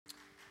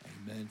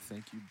Amen.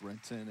 Thank you,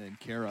 Brenton and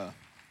Kara.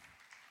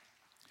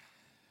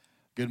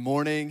 Good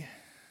morning.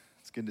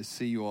 It's good to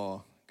see you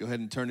all. Go ahead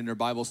and turn in your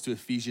Bibles to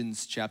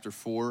Ephesians chapter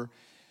 4. I'm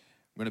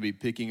going to be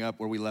picking up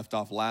where we left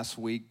off last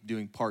week,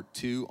 doing part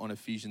 2 on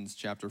Ephesians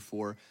chapter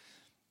 4.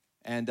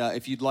 And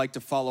if you'd like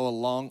to follow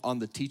along on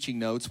the teaching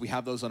notes, we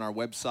have those on our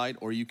website,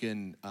 or you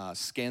can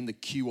scan the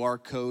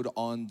QR code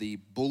on the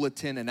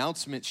bulletin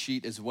announcement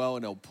sheet as well,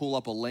 and it'll pull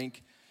up a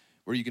link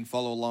where you can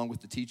follow along with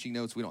the teaching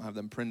notes. We don't have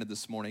them printed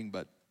this morning,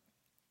 but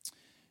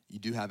you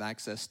do have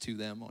access to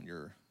them on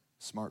your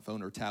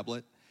smartphone or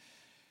tablet.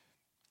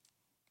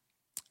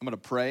 I'm going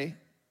to pray.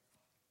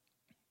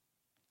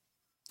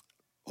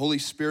 Holy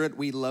Spirit,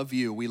 we love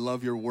you. We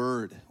love your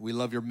word. We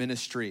love your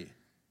ministry.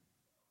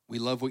 We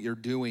love what you're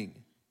doing.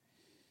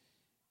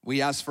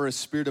 We ask for a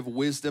spirit of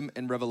wisdom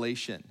and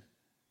revelation.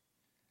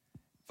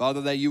 Father,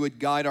 that you would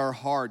guide our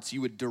hearts.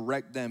 You would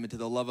direct them into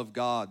the love of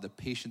God, the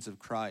patience of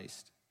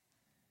Christ.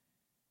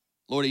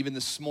 Lord, even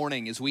this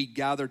morning as we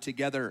gather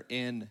together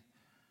in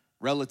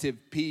relative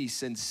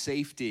peace and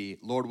safety,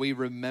 Lord, we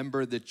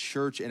remember the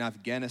church in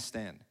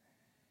Afghanistan.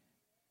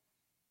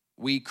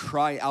 We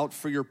cry out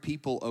for your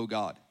people, O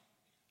God.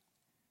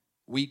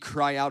 We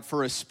cry out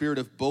for a spirit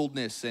of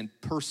boldness and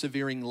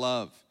persevering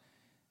love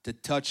to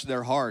touch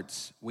their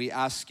hearts. We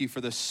ask you for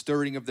the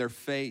stirring of their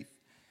faith.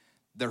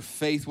 Their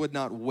faith would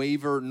not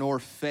waver nor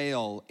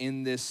fail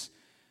in this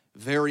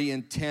very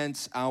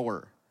intense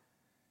hour.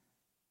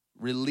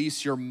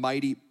 Release your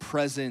mighty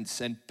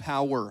presence and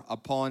power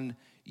upon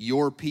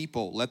your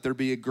people. Let there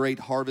be a great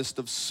harvest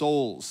of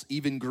souls,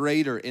 even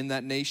greater in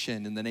that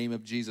nation. In the name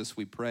of Jesus,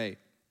 we pray.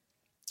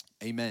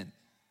 Amen.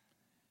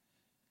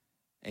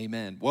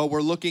 Amen. Well,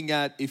 we're looking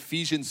at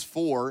Ephesians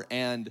 4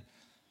 and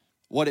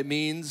what it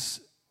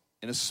means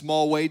in a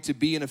small way to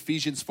be an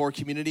Ephesians 4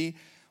 community.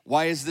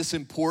 Why is this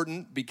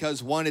important?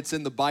 Because one, it's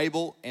in the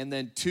Bible, and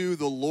then two,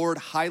 the Lord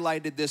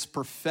highlighted this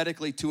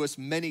prophetically to us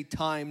many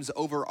times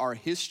over our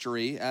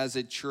history as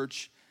a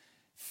church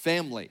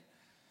family.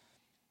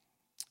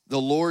 The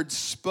Lord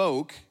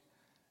spoke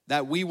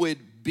that we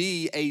would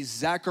be a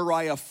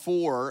Zechariah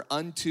 4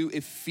 unto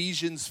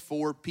Ephesians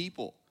 4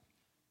 people.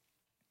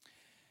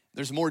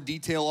 There's more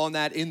detail on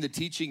that in the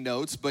teaching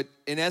notes, but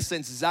in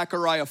essence,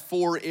 Zechariah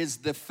 4 is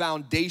the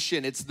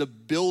foundation. It's the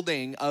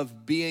building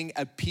of being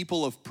a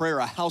people of prayer,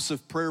 a house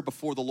of prayer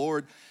before the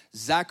Lord.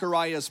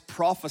 Zechariah is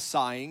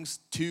prophesying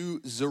to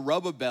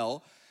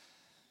Zerubbabel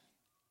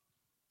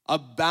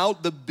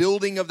about the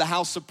building of the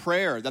house of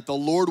prayer, that the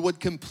Lord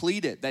would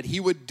complete it, that he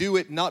would do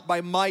it not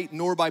by might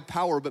nor by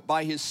power, but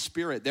by his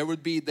Spirit. There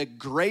would be the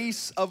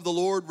grace of the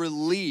Lord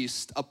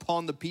released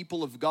upon the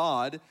people of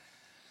God,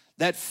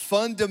 that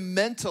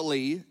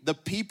fundamentally the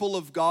people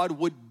of God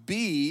would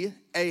be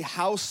a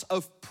house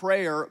of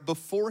prayer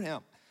before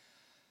him.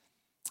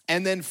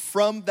 And then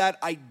from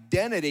that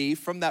identity,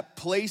 from that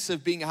place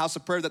of being a house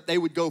of prayer, that they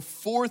would go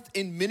forth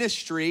in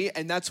ministry,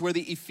 and that's where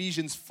the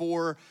Ephesians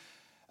 4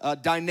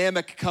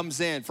 dynamic comes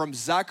in, from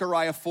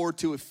Zechariah 4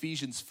 to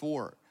Ephesians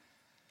 4.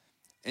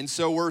 And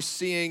so we're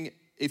seeing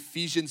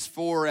Ephesians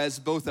 4 as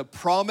both a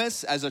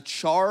promise, as a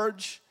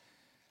charge,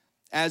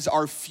 as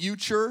our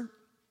future,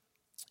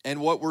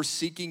 and what we're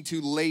seeking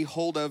to lay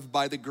hold of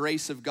by the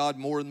grace of God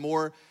more and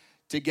more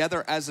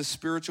together as a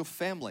spiritual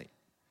family.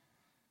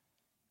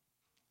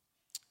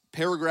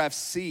 Paragraph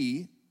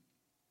C,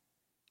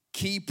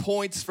 key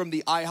points from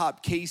the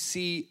IHOP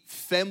KC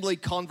family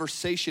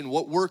conversation,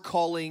 what we're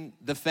calling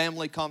the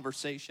family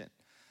conversation.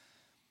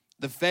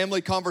 The family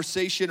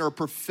conversation are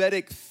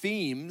prophetic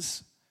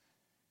themes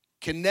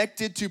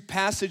connected to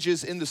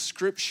passages in the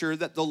scripture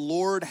that the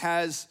Lord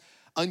has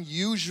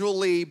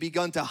unusually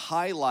begun to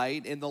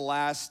highlight in the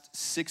last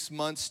 6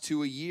 months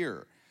to a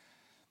year.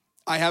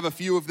 I have a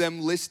few of them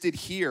listed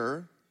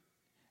here.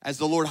 As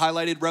the Lord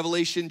highlighted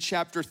Revelation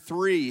chapter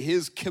 3,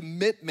 his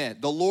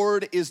commitment. The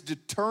Lord is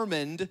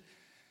determined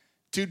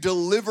to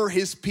deliver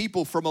his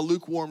people from a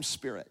lukewarm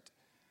spirit.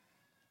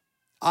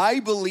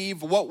 I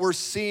believe what we're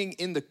seeing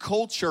in the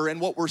culture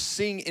and what we're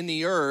seeing in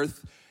the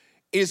earth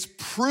is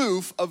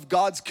proof of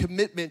God's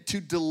commitment to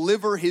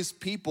deliver his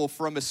people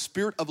from a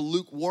spirit of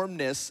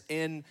lukewarmness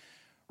in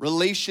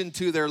relation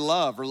to their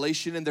love,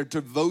 relation in their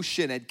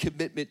devotion and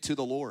commitment to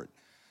the Lord.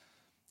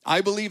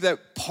 I believe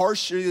that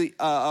partially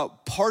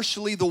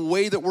the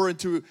way that we're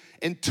to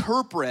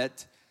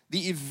interpret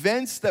the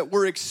events that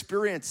we're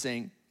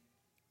experiencing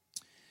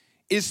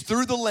is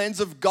through the lens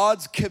of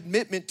God's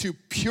commitment to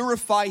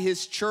purify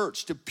his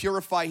church, to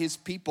purify his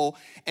people,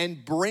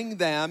 and bring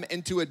them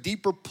into a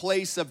deeper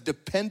place of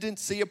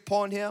dependency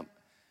upon him,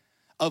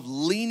 of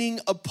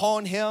leaning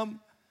upon him,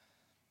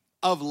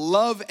 of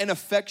love and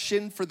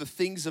affection for the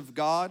things of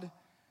God.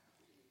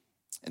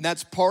 And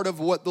that's part of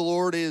what the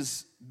Lord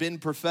has been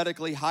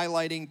prophetically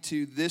highlighting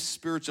to this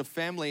spiritual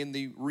family in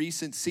the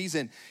recent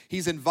season.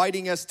 He's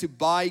inviting us to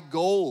buy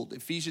gold,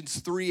 Ephesians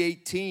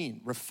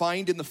 3:18,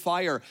 refined in the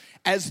fire,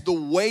 as the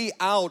way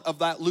out of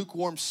that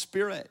lukewarm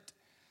spirit.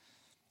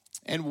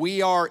 And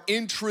we are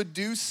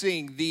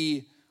introducing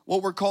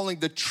what we're calling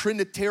the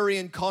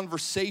Trinitarian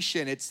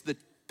conversation. It's the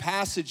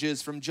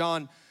passages from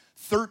John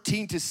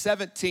 13 to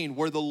 17,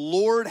 where the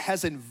Lord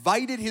has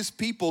invited his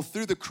people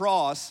through the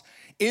cross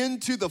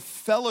into the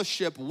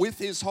fellowship with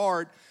his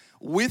heart,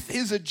 with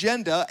his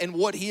agenda, and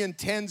what he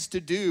intends to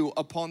do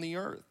upon the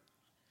earth.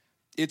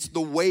 It's the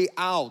way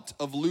out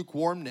of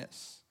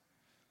lukewarmness.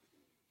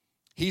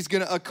 He's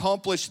going to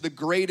accomplish the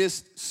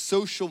greatest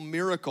social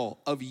miracle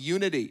of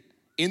unity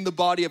in the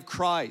body of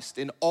Christ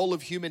in all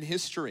of human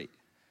history.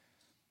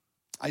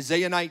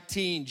 Isaiah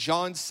 19,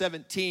 John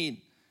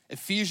 17,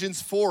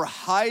 Ephesians 4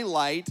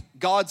 highlight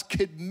God's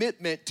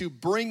commitment to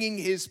bringing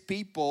his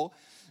people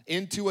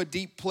into a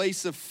deep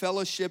place of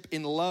fellowship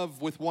in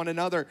love with one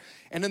another.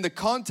 And in the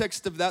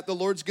context of that, the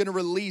Lord's going to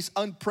release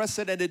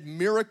unprecedented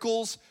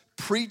miracles,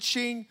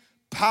 preaching,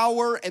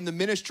 power, and the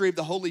ministry of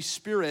the Holy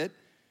Spirit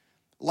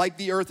like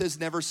the earth has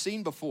never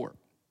seen before.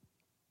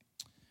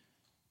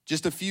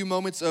 Just a few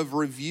moments of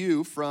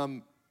review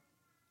from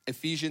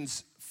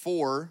Ephesians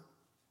 4,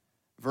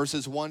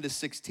 verses 1 to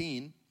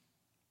 16.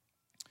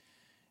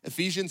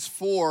 Ephesians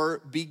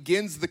 4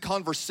 begins the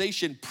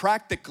conversation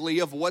practically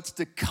of what's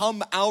to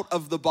come out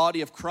of the body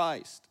of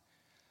Christ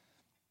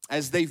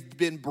as they've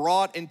been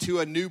brought into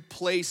a new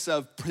place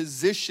of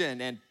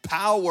position and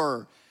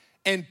power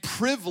and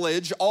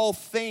privilege, all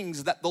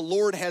things that the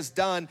Lord has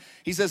done.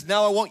 He says,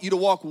 now I want you to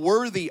walk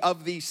worthy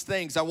of these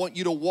things. I want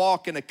you to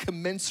walk in a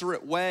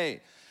commensurate way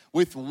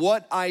with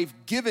what I've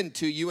given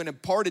to you and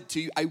imparted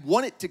to you. I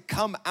want it to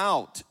come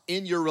out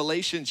in your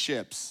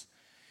relationships,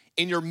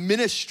 in your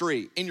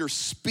ministry, in your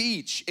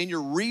speech, in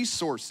your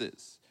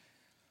resources.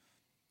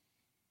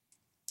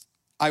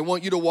 I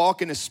want you to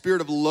walk in a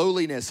spirit of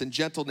lowliness and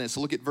gentleness.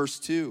 Look at verse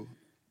 2.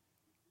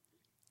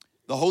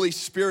 The Holy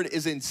Spirit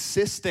is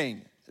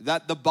insisting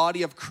that the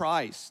body of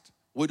Christ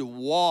would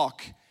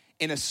walk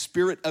in a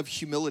spirit of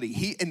humility.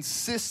 He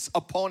insists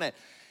upon it.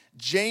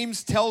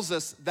 James tells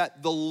us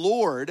that the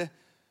Lord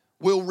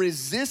will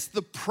resist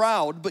the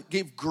proud but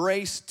give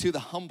grace to the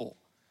humble.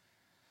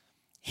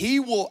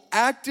 He will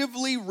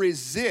actively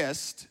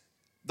resist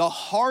the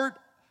heart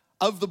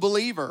of the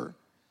believer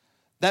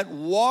that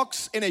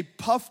walks in a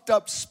puffed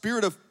up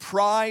spirit of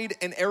pride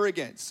and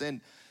arrogance.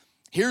 And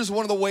here's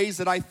one of the ways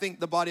that I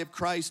think the body of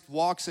Christ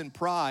walks in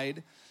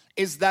pride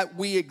is that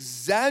we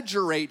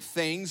exaggerate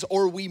things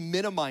or we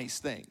minimize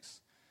things.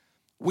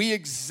 We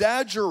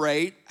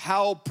exaggerate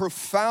how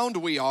profound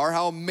we are,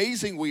 how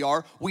amazing we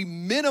are. We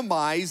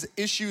minimize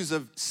issues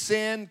of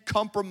sin,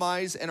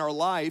 compromise in our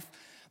life.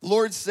 The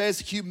Lord says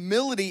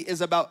humility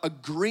is about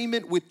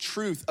agreement with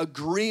truth,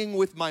 agreeing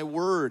with my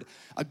word,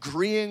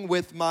 agreeing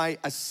with my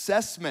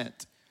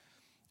assessment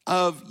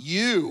of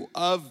you,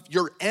 of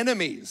your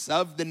enemies,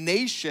 of the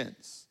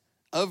nations,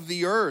 of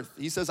the earth.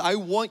 He says, I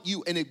want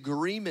you in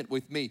agreement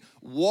with me.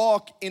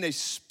 Walk in a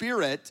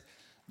spirit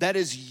that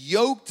is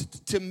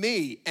yoked to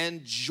me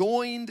and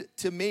joined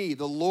to me.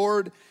 The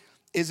Lord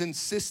is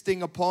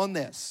insisting upon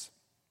this.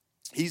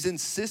 He's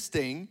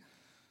insisting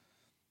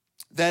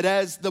that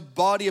as the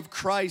body of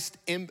Christ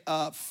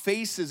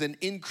faces an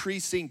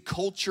increasing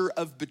culture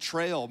of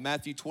betrayal,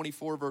 Matthew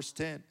 24, verse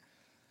 10,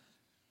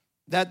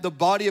 that the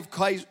body of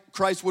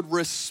Christ would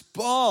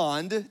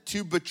respond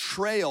to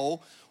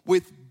betrayal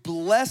with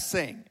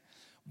blessing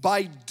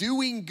by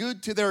doing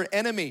good to their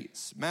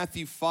enemies.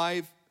 Matthew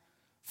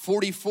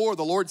 5:44,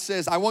 the Lord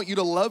says, I want you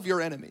to love your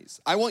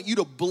enemies. I want you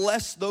to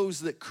bless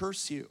those that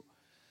curse you.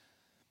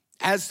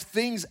 As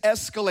things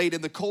escalate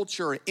in the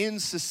culture,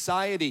 in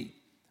society,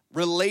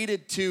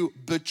 related to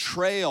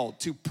betrayal,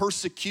 to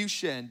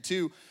persecution,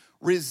 to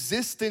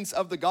resistance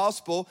of the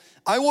gospel,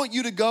 I want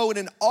you to go in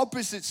an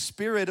opposite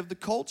spirit of the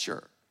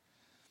culture.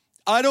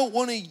 I don't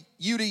want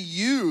you to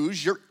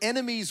use your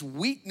enemy's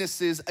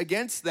weaknesses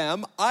against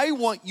them. I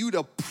want you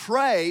to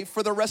pray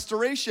for the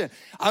restoration.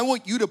 I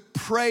want you to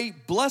pray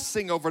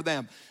blessing over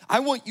them.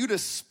 I want you to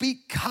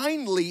speak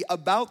kindly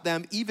about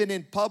them, even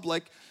in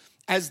public,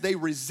 as they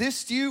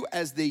resist you,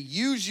 as they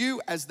use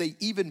you, as they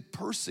even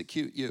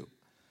persecute you.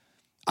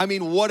 I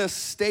mean, what a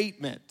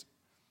statement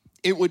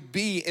it would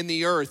be in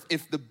the earth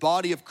if the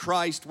body of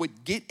Christ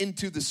would get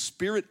into the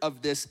spirit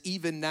of this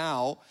even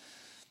now,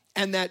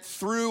 and that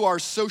through our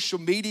social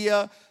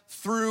media,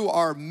 through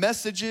our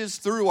messages,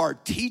 through our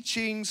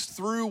teachings,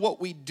 through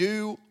what we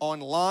do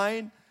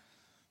online,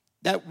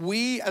 that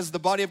we as the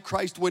body of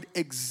Christ would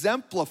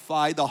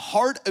exemplify the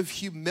heart of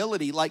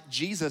humility like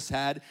Jesus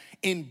had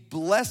in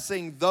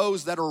blessing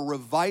those that are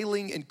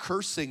reviling and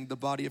cursing the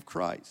body of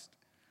Christ.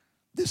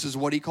 This is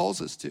what he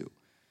calls us to.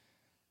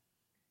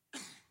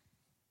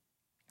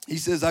 He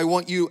says, I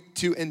want you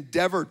to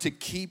endeavor to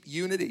keep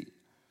unity.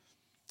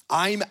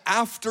 I'm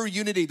after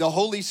unity. The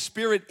Holy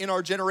Spirit in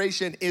our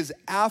generation is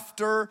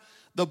after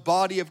the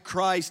body of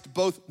Christ,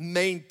 both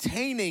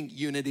maintaining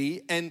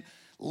unity, and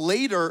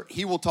later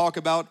he will talk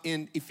about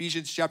in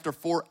Ephesians chapter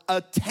 4,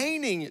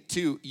 attaining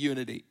to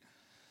unity.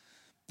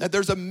 That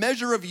there's a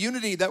measure of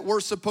unity that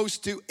we're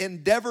supposed to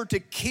endeavor to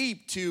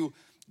keep, to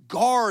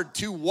guard,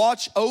 to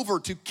watch over,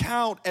 to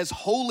count as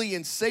holy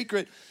and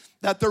sacred,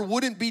 that there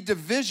wouldn't be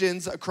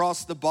divisions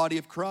across the body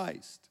of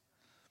Christ,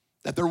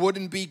 that there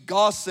wouldn't be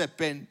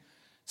gossip and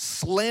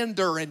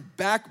slander and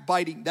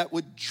backbiting that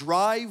would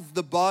drive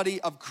the body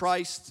of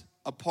Christ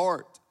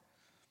apart.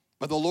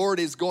 But the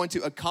Lord is going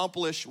to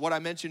accomplish what I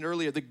mentioned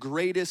earlier, the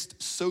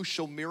greatest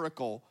social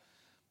miracle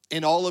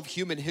in all of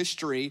human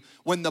history,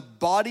 when the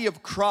body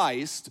of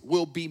Christ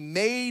will be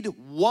made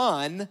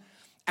one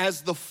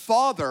as the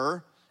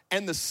Father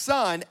and the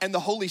Son and the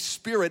Holy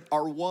Spirit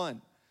are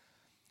one.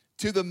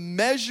 To the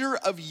measure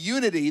of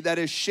unity that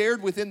is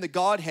shared within the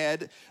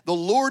Godhead, the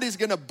Lord is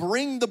going to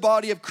bring the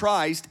body of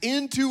Christ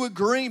into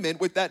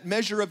agreement with that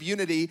measure of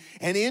unity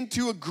and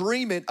into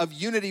agreement of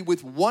unity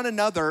with one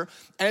another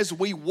as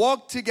we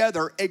walk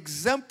together,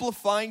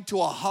 exemplifying to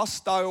a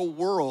hostile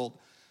world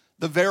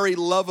the very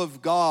love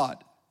of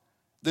God,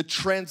 the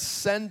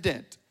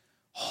transcendent,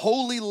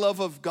 holy love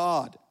of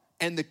God,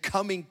 and the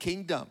coming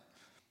kingdom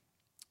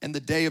and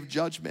the day of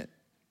judgment.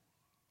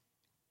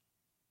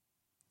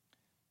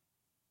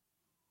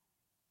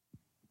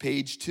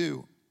 Page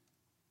 2.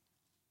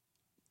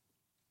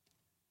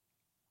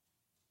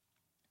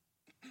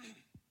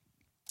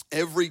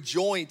 Every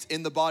joint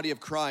in the body of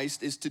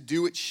Christ is to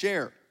do its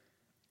share.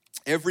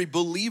 Every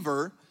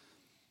believer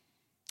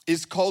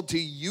is called to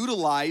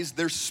utilize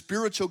their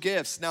spiritual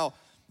gifts. Now,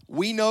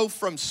 we know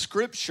from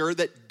Scripture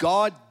that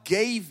God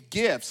gave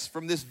gifts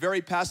from this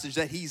very passage,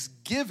 that He's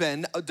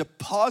given a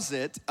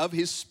deposit of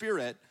His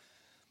Spirit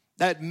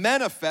that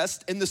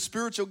manifest in the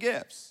spiritual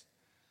gifts,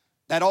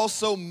 that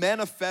also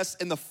manifests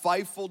in the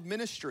fivefold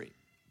ministry.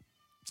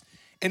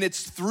 And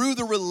it's through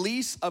the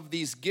release of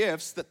these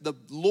gifts that the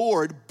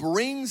Lord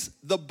brings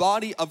the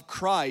body of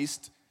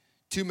Christ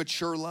to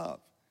mature love.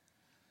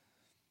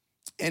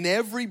 And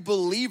every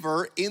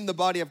believer in the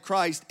body of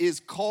Christ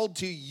is called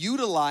to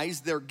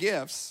utilize their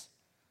gifts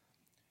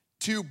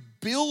to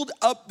build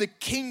up the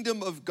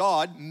kingdom of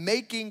God,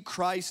 making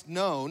Christ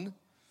known.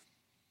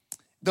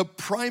 The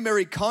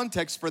primary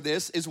context for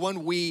this is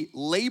when we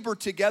labor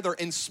together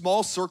in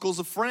small circles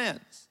of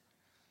friends.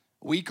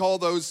 We call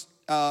those,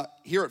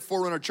 here at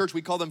Forerunner Church,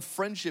 we call them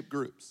friendship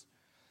groups.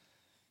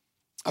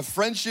 A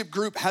friendship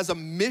group has a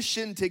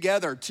mission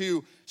together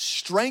to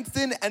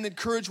strengthen and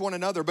encourage one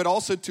another, but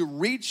also to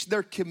reach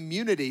their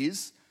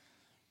communities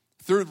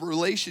through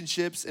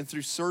relationships and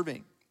through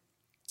serving.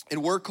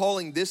 And we're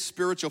calling this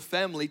spiritual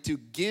family to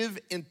give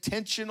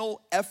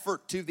intentional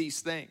effort to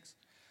these things.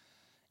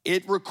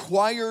 It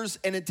requires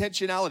an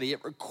intentionality.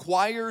 It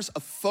requires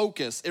a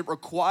focus. It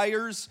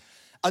requires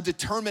a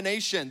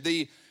determination.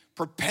 The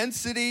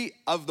propensity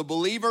of the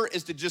believer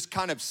is to just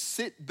kind of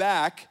sit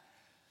back,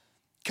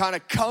 kind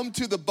of come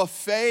to the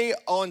buffet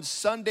on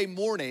Sunday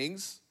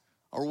mornings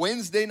or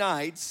Wednesday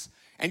nights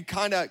and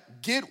kind of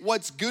get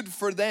what's good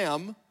for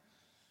them.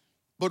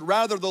 But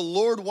rather, the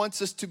Lord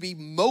wants us to be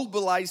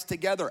mobilized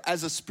together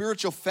as a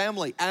spiritual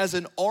family, as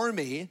an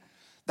army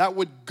that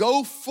would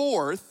go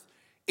forth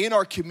in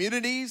our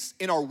communities,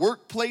 in our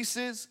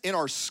workplaces, in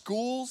our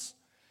schools,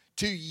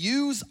 to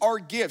use our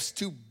gifts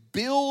to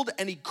build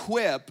and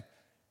equip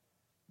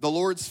the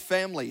Lord's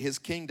family, His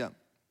kingdom.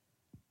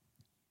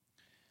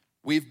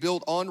 We've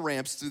built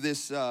on-ramps through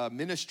this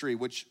ministry,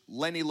 which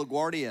Lenny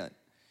LaGuardia,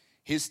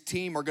 his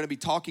team are going to be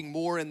talking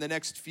more in the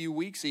next few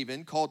weeks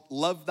even, called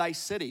Love Thy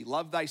City.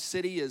 Love Thy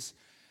City is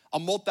a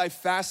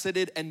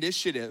multifaceted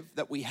initiative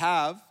that we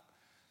have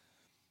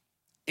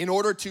in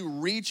order to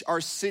reach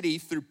our city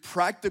through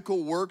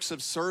practical works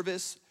of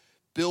service,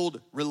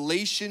 build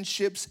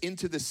relationships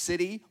into the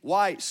city.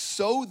 Why?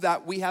 So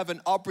that we have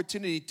an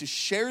opportunity to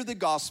share the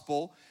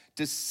gospel,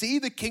 to see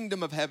the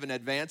kingdom of heaven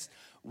advance.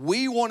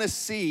 We want to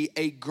see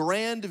a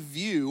grand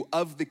view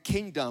of the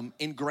kingdom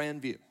in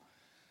Grandview.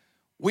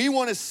 We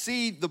want to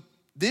see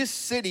this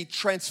city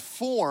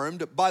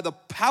transformed by the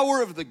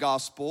power of the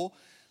gospel,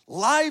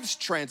 lives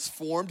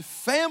transformed,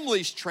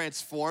 families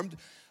transformed,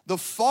 the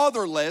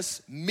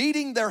fatherless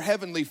meeting their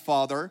heavenly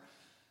Father,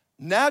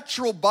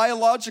 natural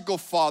biological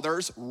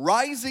fathers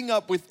rising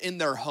up within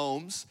their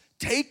homes,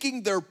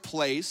 taking their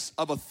place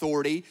of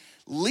authority,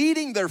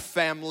 leading their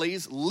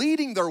families,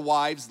 leading their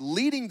wives,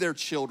 leading their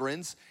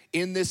children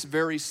in this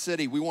very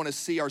city. We want to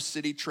see our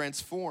city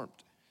transformed.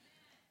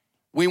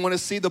 We want to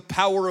see the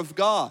power of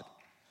God,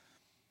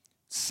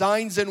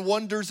 signs and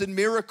wonders and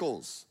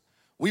miracles.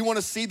 We want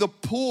to see the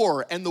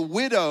poor and the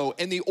widow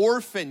and the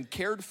orphan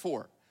cared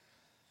for.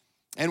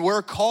 And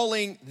we're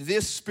calling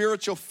this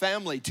spiritual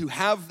family to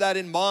have that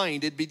in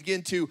mind and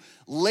begin to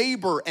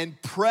labor and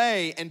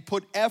pray and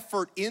put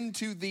effort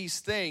into these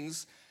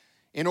things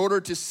in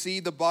order to see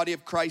the body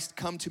of Christ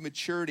come to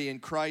maturity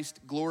and Christ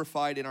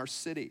glorified in our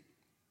city.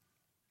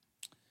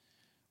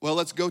 Well,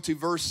 let's go to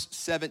verse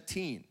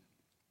 17.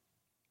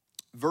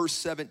 Verse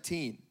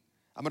 17.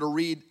 I'm going to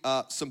read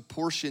some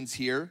portions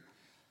here.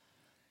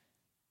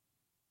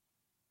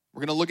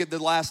 We're going to look at the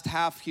last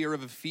half here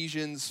of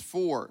Ephesians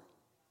 4.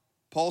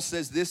 Paul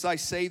says, "This I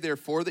say,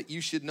 therefore, that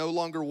you should no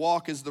longer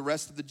walk as the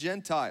rest of the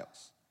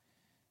Gentiles,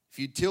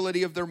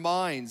 futility of their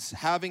minds,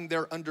 having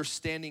their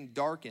understanding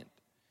darkened."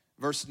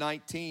 Verse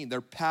 19,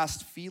 their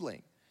past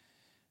feeling.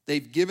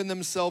 They've given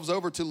themselves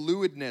over to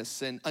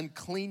lewdness and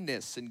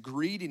uncleanness and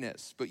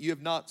greediness, but you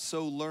have not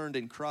so learned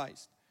in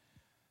Christ.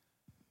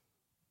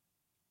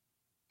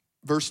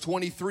 Verse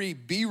 23,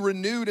 be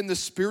renewed in the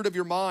spirit of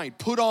your mind.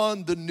 Put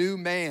on the new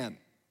man,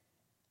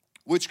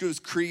 which was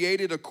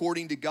created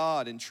according to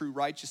God in true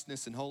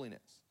righteousness and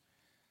holiness.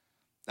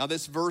 Now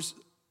this verse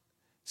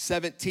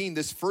 17,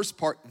 this first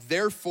part,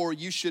 therefore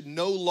you should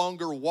no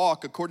longer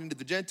walk according to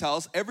the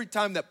Gentiles. Every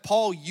time that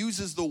Paul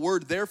uses the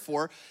word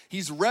therefore,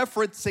 he's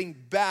referencing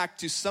back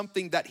to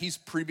something that he's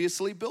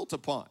previously built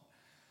upon.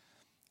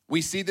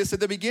 We see this at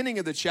the beginning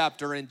of the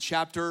chapter in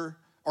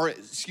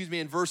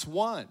verse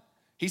 1.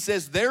 He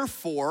says,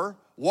 therefore,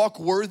 walk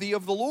worthy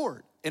of the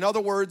Lord. In other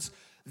words,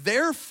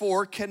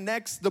 therefore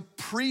connects the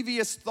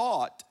previous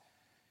thought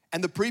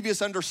and the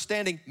previous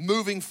understanding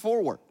moving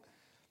forward.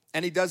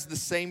 And he does the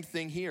same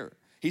thing here.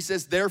 He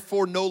says,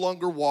 therefore, no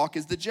longer walk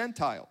as the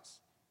Gentiles.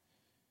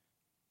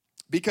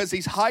 Because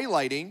he's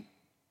highlighting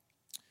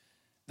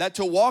that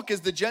to walk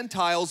as the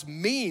Gentiles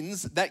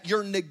means that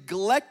you're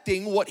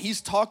neglecting what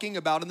he's talking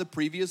about in the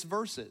previous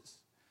verses.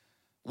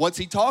 What's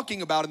he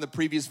talking about in the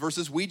previous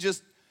verses? We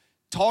just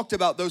talked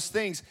about those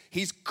things.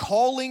 He's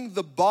calling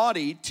the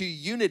body to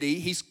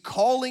unity. He's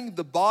calling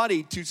the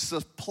body to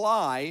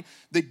supply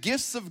the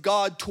gifts of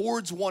God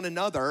towards one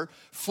another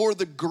for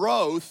the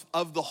growth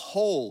of the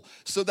whole,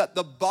 so that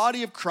the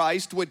body of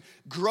Christ would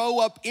grow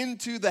up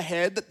into the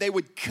head, that they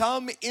would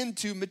come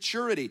into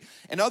maturity.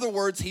 In other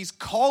words, he's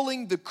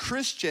calling the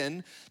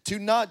Christian to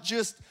not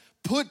just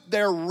put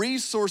their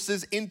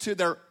resources into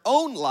their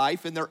own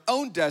life and their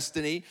own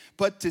destiny,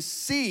 but to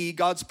see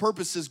God's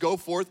purposes go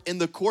forth in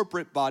the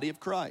corporate body of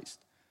Christ.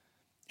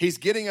 He's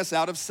getting us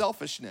out of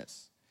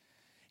selfishness.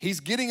 He's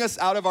getting us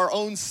out of our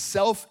own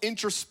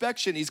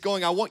self-introspection. He's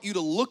going, I want you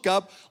to look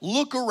up,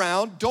 look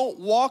around, don't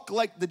walk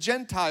like the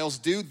Gentiles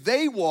do.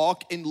 They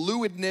walk in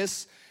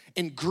lewdness,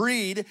 in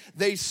greed.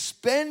 They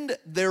spend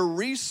their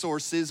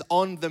resources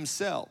on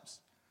themselves.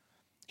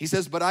 He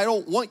says, but I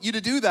don't want you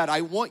to do that. I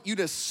want you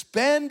to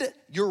spend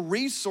your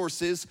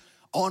resources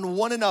on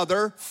one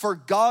another for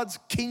God's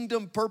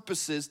kingdom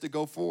purposes to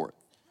go forth.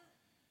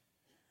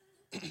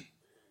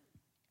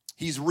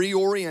 He's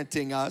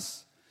reorienting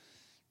us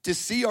to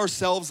see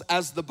ourselves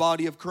as the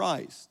body of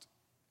Christ.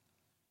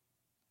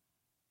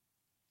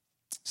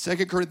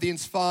 2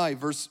 Corinthians 5,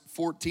 verse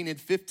 14 and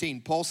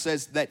 15, Paul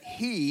says that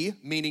he,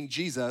 meaning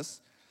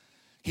Jesus,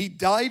 he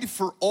died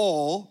for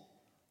all,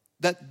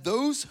 that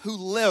those who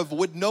live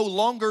would no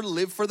longer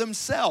live for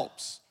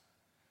themselves.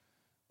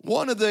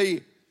 One of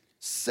the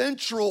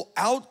central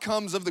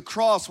outcomes of the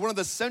cross, one of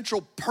the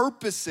central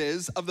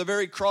purposes of the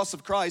very cross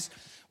of Christ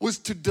was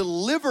to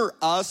deliver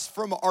us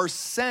from our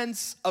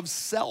sense of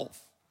self.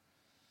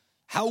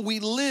 How we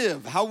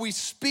live, how we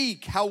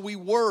speak, how we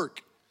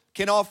work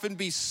can often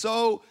be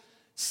so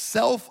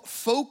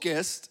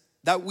self-focused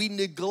that we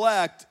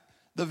neglect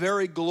the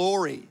very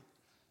glory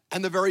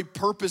and the very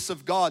purpose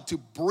of God to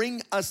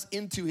bring us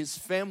into his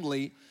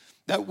family,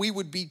 that we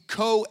would be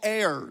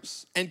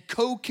co-heirs and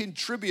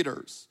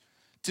co-contributors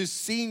to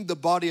seeing the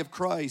body of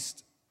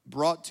Christ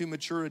brought to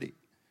maturity.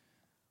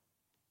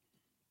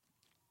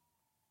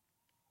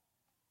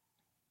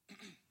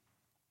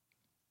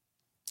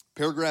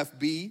 Paragraph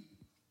B,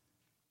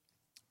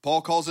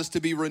 Paul calls us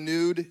to be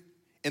renewed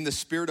in the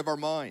spirit of our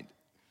mind.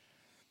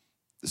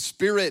 The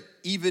Spirit,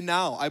 even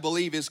now, I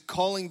believe, is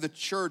calling the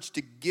church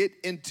to get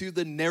into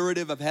the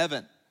narrative of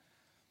heaven,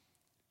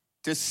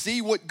 to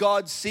see what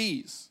God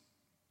sees.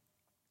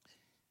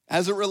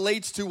 As it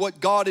relates to what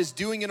God is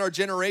doing in our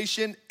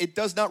generation, it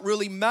does not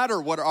really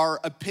matter what our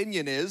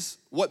opinion is.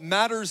 What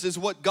matters is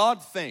what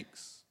God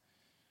thinks,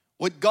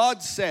 what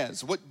God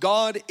says, what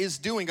God is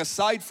doing.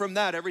 Aside from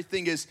that,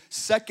 everything is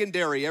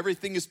secondary,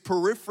 everything is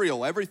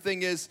peripheral,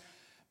 everything is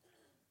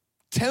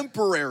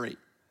temporary.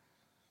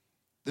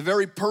 The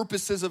very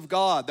purposes of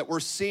God that we're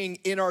seeing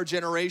in our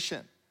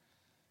generation,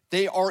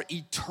 they are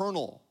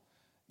eternal.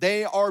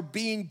 They are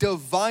being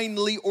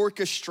divinely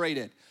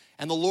orchestrated.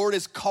 And the Lord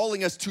is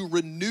calling us to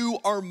renew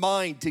our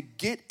mind, to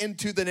get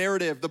into the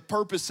narrative, the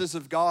purposes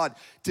of God,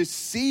 to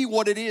see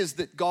what it is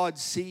that God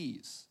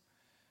sees,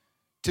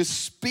 to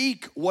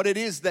speak what it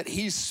is that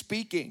he's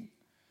speaking,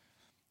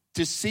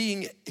 to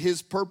seeing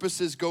his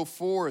purposes go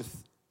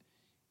forth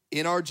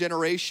in our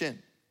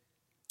generation.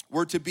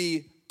 We're to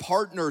be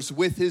partners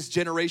with his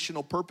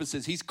generational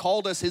purposes. He's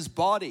called us his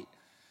body.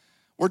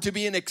 We're to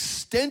be an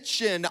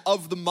extension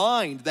of the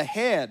mind, the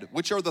head,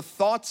 which are the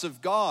thoughts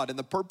of God and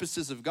the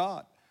purposes of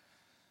God.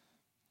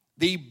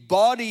 The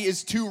body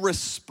is to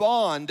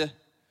respond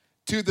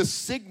to the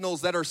signals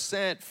that are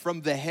sent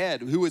from the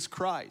head, who is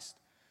Christ.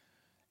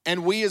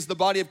 And we as the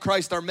body of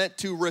Christ are meant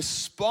to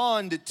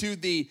respond to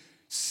the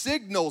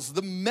signals,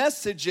 the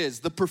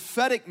messages, the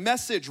prophetic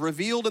message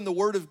revealed in the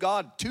Word of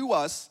God to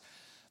us,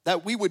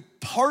 that we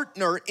would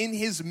partner in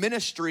his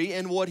ministry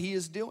and what he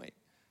is doing.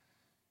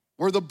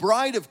 We're the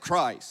bride of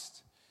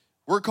Christ.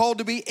 We're called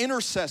to be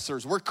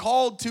intercessors. We're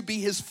called to be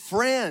his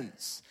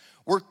friends.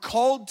 We're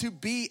called to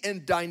be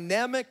in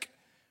dynamic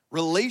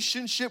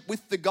relationship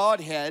with the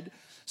Godhead,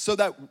 so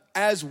that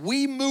as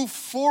we move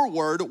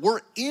forward,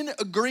 we're in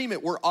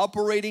agreement. We're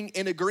operating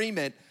in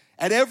agreement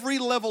at every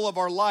level of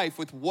our life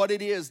with what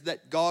it is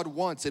that God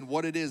wants and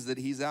what it is that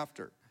he's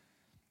after.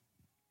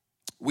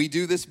 We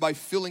do this by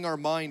filling our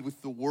mind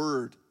with the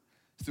word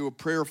through a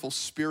prayerful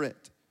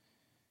spirit.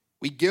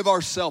 We give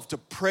ourselves to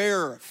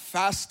prayer,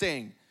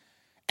 fasting,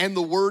 and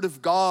the word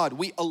of God.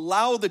 We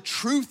allow the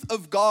truth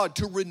of God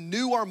to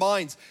renew our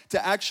minds,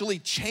 to actually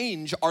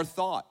change our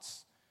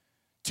thoughts,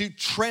 to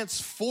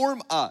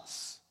transform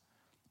us.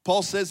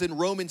 Paul says in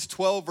Romans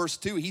 12, verse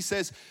 2, he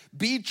says,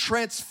 be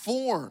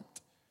transformed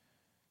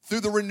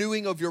through the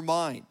renewing of your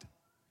mind.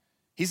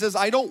 He says,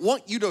 I don't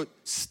want you to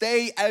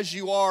stay as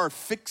you are,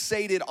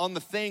 fixated on the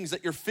things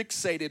that you're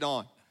fixated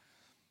on.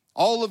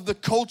 All of the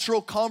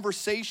cultural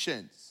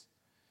conversations,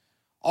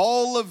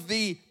 all of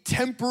the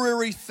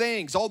temporary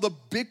things, all the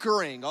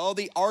bickering, all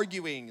the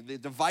arguing, the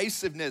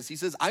divisiveness. He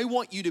says, I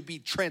want you to be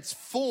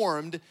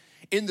transformed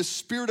in the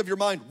spirit of your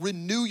mind.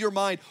 Renew your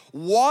mind.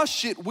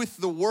 Wash it with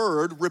the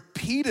word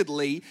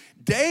repeatedly,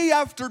 day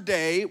after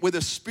day, with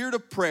a spirit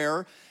of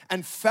prayer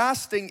and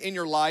fasting in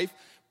your life.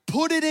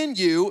 Put it in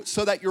you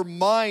so that your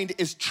mind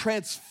is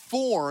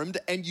transformed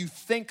and you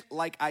think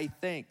like I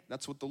think.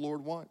 That's what the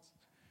Lord wants.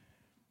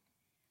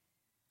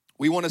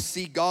 We want to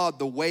see God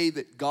the way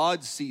that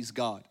God sees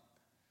God.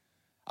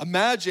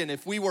 Imagine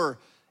if we were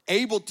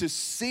able to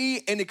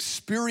see and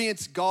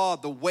experience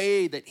God the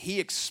way that He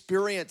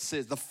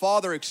experiences, the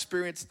Father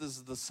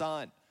experiences the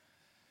Son.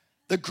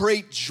 The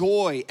great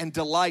joy and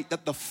delight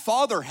that the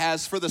Father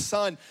has for the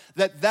Son,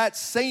 that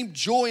same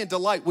joy and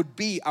delight would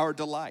be our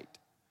delight.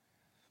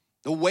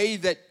 The way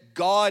that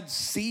God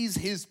sees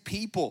His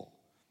people.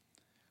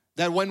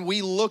 That when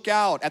we look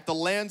out at the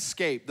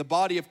landscape, the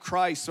body of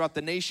Christ throughout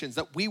the nations,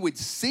 that we would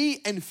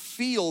see and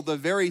feel the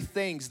very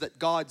things that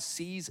God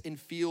sees and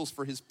feels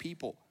for His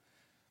people.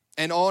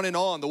 And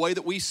on, the way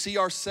that we see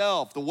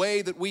ourselves, the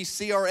way that we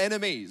see our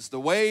enemies, the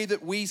way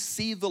that we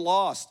see the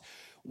lost.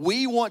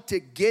 We want to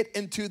get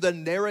into the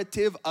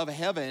narrative of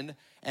heaven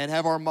and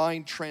have our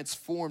mind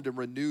transformed and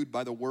renewed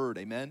by the word,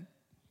 amen?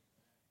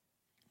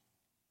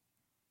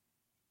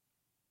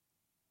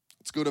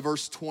 Let's go to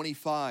verse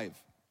 25.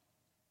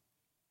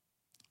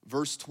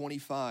 Verse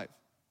 25.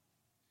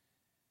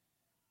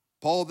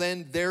 Paul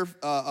then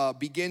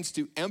begins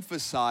to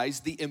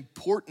emphasize the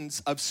importance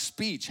of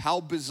speech. How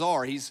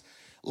bizarre. He's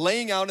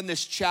laying out in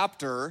this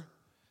chapter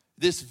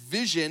this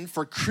vision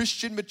for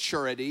Christian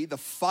maturity, the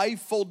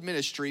fivefold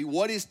ministry,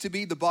 what is to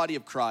be the body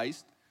of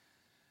Christ.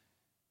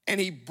 And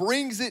he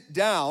brings it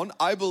down,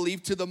 I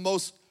believe, to the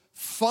most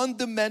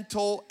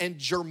fundamental and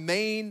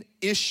germane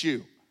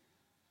issue.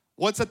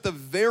 What's at the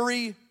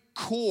very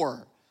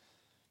core?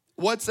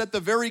 What's at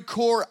the very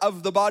core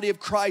of the body of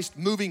Christ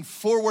moving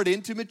forward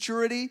into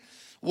maturity?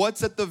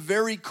 What's at the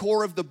very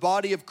core of the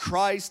body of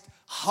Christ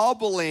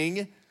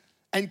hobbling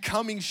and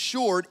coming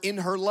short in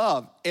her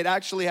love? It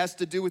actually has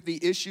to do with the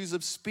issues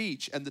of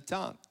speech and the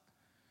tongue.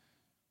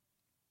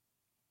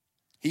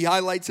 He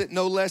highlights it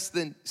no less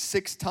than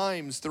 6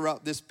 times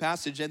throughout this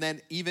passage, and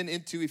then even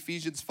into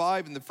Ephesians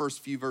 5 in the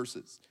first few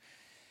verses.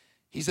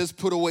 He says,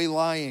 put away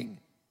lying.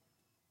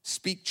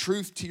 Speak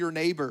truth to your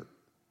neighbor.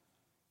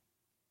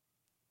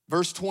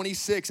 Verse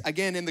 26,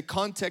 again, in the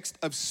context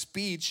of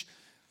speech,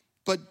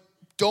 but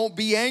don't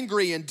be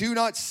angry and do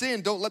not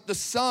sin. Don't let the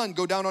sun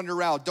go down on your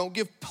wrath. Don't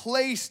give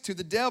place to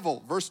the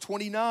devil. Verse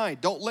 29,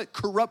 don't let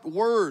corrupt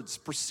words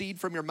proceed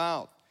from your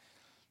mouth,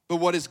 but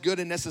what is good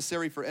and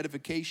necessary for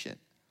edification,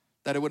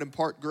 that it would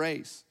impart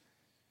grace.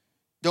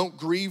 Don't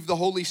grieve the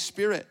Holy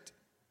Spirit.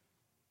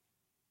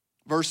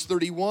 Verse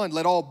 31,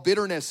 let all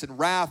bitterness and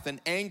wrath and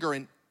anger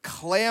and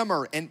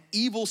clamor and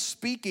evil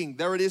speaking,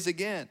 there it is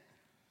again,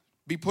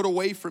 be put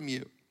away from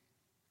you.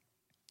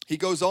 He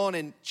goes on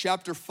in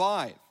chapter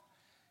 5.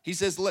 He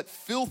says, let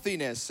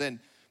filthiness and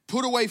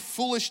put away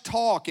foolish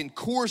talk and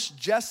coarse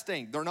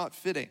jesting. They're not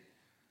fitting.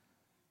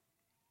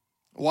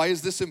 Why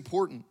is this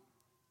important?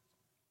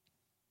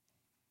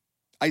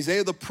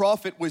 Isaiah the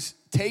prophet was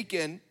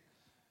taken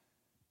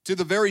to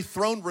the very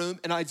throne room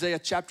in Isaiah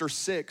chapter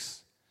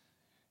 6.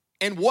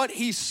 And what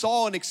he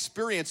saw and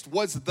experienced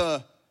was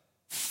the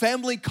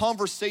family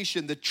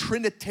conversation, the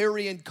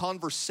Trinitarian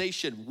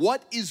conversation.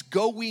 What is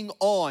going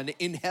on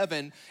in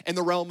heaven and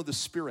the realm of the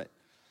Spirit?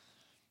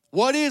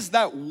 What is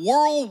that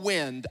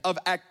whirlwind of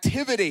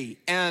activity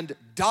and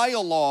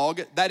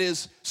dialogue that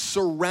is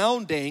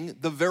surrounding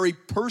the very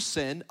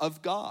person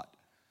of God?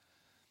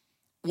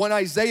 When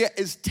Isaiah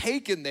is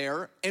taken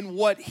there and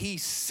what he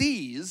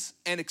sees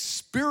and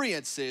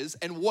experiences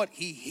and what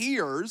he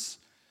hears,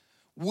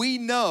 we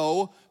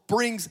know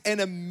brings an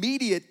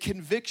immediate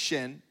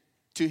conviction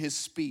to his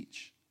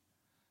speech.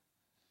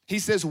 He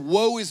says,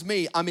 woe is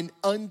me, I'm an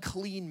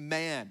unclean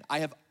man. I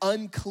have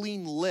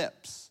unclean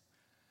lips.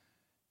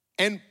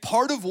 And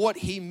part of what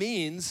he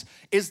means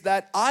is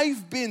that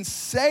I've been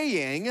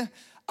saying,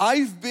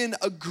 I've been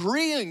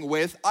agreeing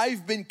with,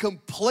 I've been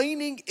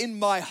complaining in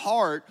my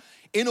heart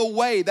in a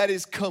way that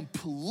is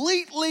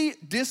completely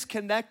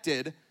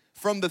disconnected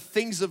from the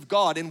things of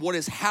God and what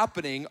is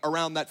happening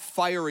around that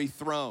fiery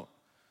throne.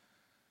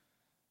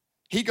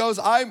 He goes,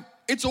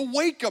 it's a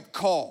wake-up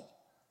call.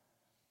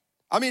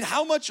 I mean,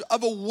 how much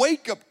of a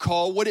wake-up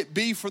call would it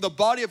be for the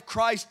body of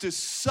Christ to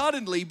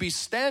suddenly be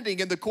standing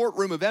in the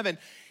courtroom of heaven,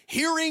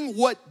 hearing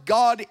what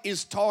God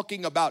is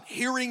talking about,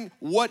 hearing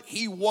what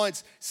he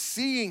wants,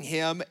 seeing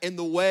him in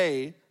the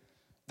way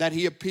that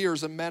he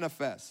appears and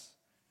manifests.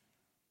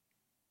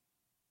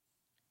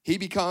 He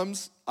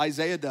becomes,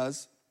 Isaiah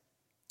does,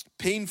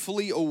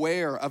 painfully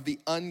aware of the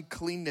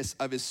uncleanness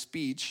of his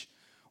speech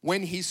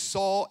when he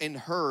saw and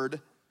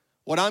heard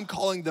what I'm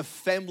calling the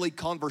family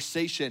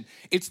conversation.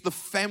 It's the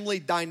family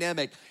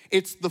dynamic.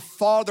 It's the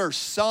Father,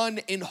 Son,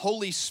 and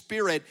Holy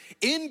Spirit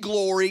in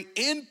glory,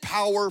 in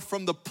power,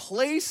 from the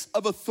place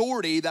of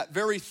authority, that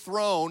very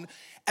throne,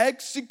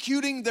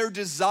 executing their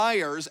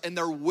desires and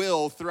their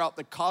will throughout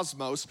the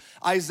cosmos.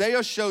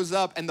 Isaiah shows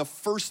up, and the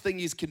first thing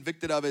he's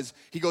convicted of is,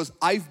 he goes,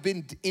 I've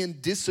been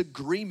in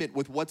disagreement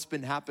with what's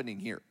been happening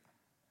here.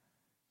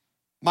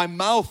 My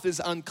mouth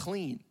is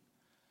unclean.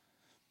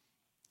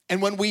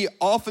 And when we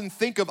often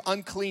think of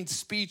unclean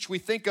speech, we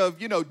think of,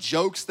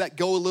 jokes that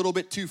go a little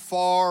bit too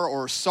far,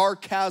 or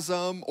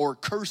sarcasm, or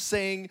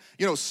cursing,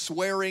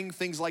 swearing,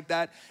 things like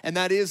that. And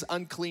that is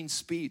unclean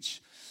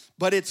speech.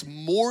 But it's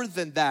more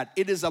than that.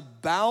 It is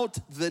about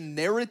the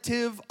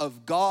narrative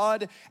of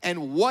God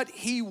and what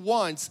he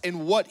wants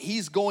and what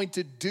he's going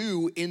to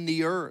do in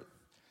the earth.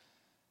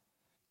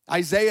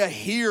 Isaiah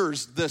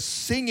hears the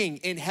singing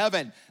in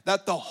heaven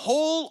that the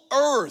whole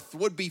earth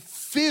would be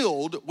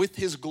filled with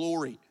his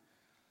glory.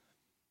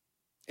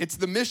 It's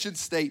the mission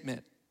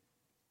statement.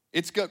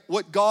 It's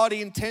what God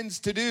intends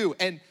to do.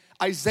 And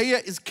Isaiah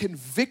is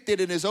convicted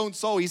in his own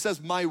soul. He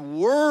says, my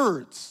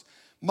words,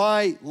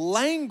 my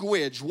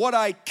language, what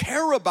I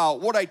care about,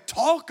 what I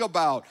talk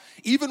about,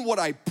 even what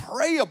I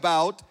pray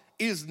about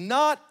is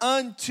not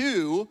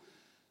unto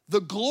the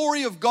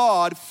glory of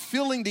God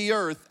filling the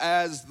earth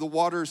as the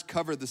waters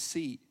cover the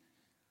sea.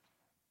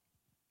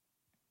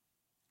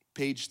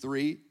 Page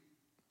 3.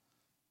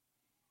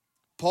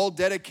 Paul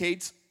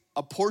dedicates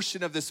a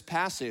portion of this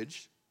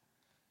passage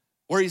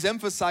where he's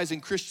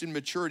emphasizing Christian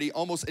maturity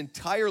almost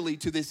entirely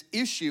to this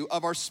issue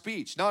of our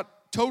speech.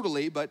 Not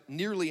totally, but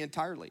nearly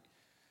entirely.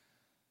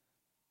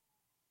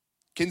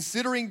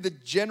 Considering the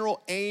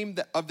general aim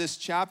of this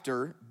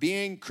chapter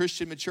being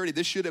Christian maturity,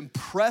 this should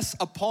impress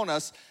upon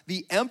us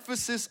the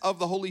emphasis of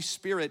the Holy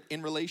Spirit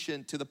in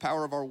relation to the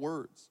power of our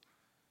words.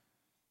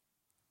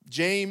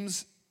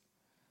 James,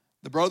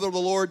 the brother of the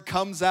Lord,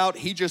 comes out.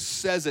 He just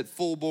says it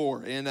full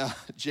bore in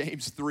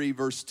James 3,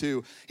 verse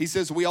 2. He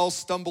says, we all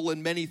stumble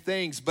in many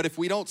things, but if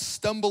we don't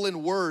stumble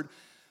in word,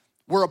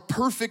 we're a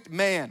perfect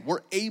man.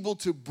 We're able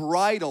to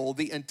bridle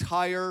the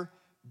entire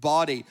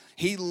body.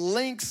 He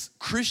links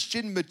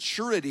Christian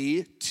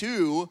maturity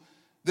to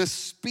the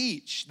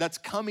speech that's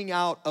coming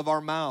out of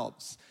our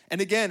mouths. And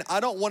again, I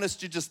don't want us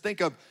to just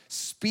think of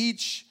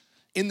speech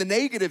in the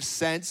negative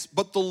sense,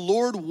 but the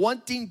Lord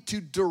wanting to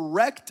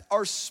direct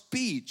our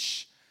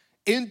speech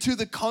into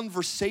the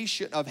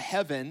conversation of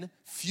heaven,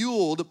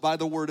 fueled by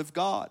the word of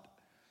God.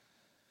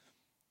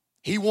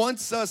 He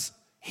wants us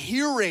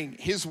hearing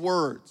his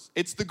words.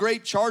 It's the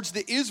great charge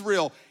to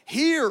Israel.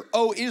 Hear,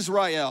 O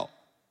Israel.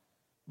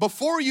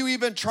 Before you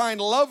even try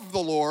and love the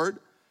Lord,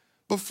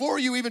 before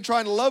you even try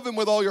and love him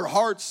with all your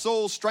heart,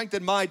 soul, strength,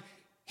 and mind,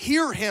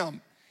 hear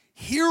him.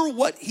 Hear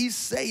what he's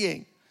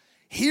saying.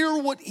 Hear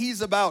what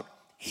he's about.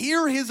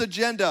 Hear his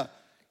agenda.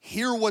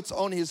 Hear what's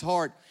on his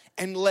heart.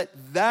 And let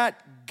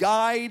that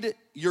guide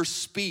your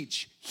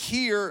speech.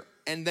 Hear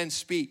and then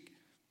speak.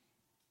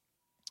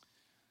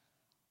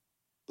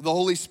 The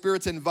Holy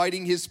Spirit's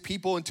inviting his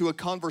people into a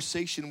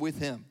conversation with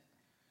him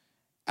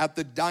at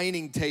the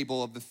dining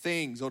table of the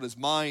things on his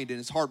mind and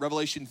his heart.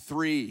 Revelation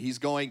 3, he's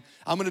going,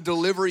 I'm going to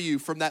deliver you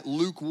from that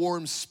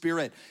lukewarm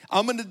spirit.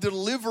 I'm going to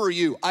deliver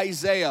you,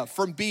 Isaiah,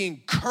 from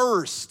being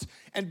cursed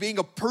and being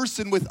a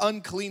person with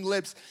unclean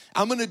lips.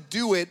 I'm going to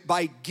do it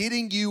by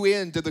getting you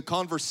into the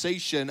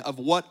conversation of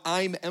what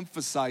I'm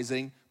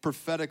emphasizing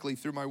prophetically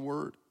through my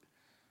word.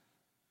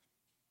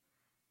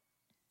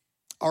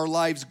 Our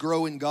lives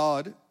grow in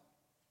God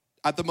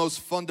at the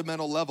most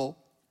fundamental level.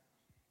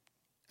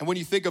 And when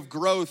you think of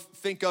growth,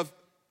 think of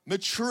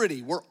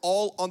maturity. We're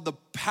all on the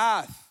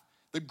path,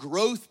 the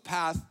growth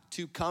path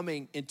to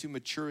coming into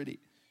maturity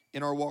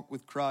in our walk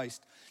with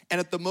Christ. And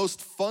at the most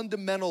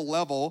fundamental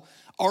level,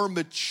 our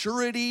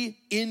maturity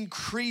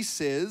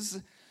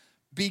increases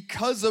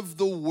because of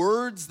the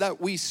words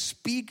that we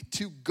speak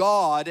to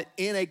God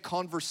in a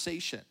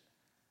conversation.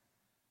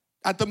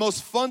 At the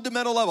most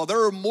fundamental level,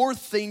 there are more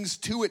things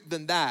to it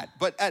than that.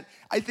 But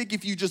I think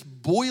if you just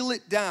boil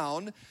it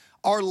down,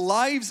 our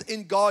lives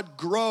in God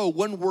grow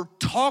when we're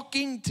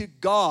talking to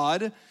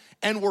God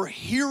and we're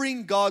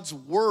hearing God's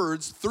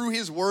words through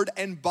his word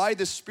and by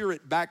the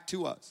Spirit back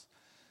to us.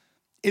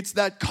 It's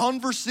that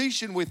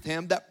conversation with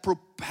him that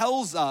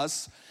propels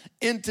us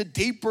into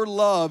deeper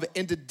love,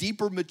 into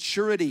deeper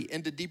maturity,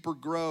 into deeper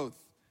growth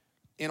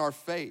in our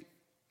faith.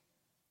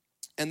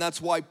 And that's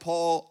why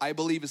Paul, I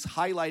believe, is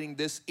highlighting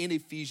this in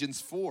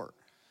Ephesians 4.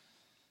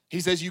 He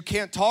says you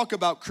can't talk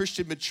about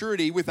Christian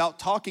maturity without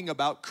talking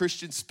about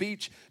Christian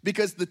speech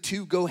because the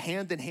two go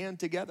hand in hand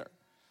together.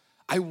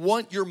 I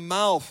want your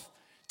mouth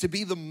to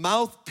be the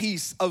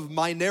mouthpiece of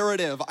my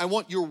narrative. I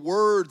want your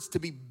words to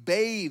be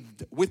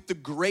bathed with the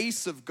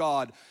grace of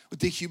God, with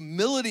the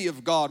humility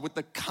of God, with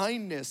the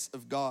kindness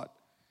of God.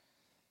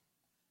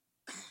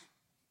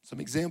 Some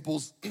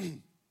examples,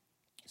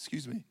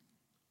 excuse me.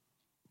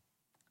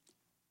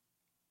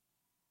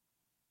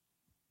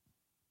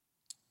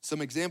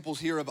 Some examples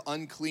here of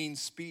unclean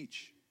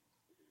speech.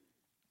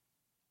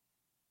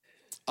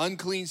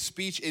 Unclean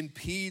speech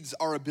impedes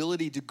our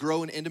ability to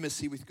grow in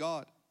intimacy with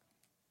God.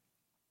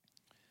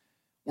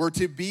 We're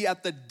to be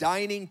at the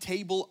dining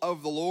table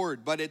of the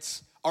Lord, but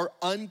it's our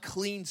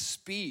unclean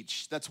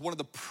speech that's one of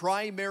the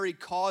primary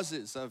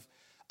causes of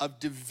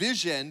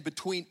division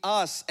between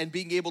us and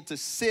being able to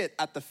sit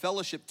at the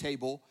fellowship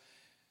table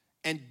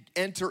and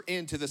enter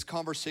into this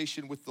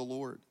conversation with the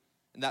Lord.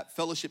 And that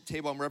fellowship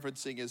table I'm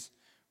referencing is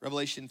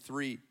Revelation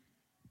 3.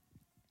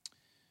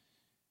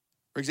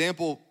 For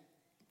example,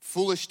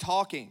 foolish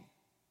talking.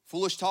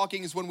 Foolish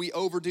talking is when we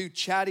overdo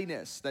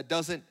chattiness that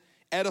doesn't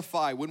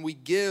edify, when we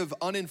give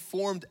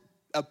uninformed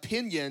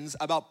opinions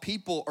about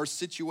people or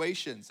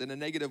situations in a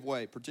negative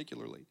way,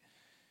 particularly.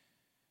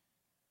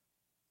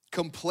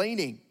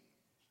 Complaining.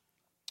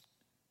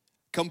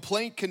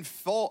 Complaint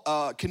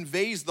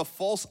conveys the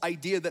false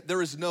idea that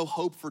there is no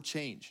hope for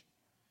change.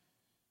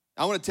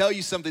 I want to tell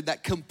you something,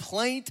 that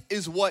complaint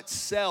is what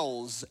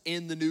sells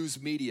in the news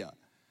media.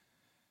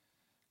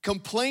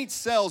 Complaint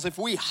sells. If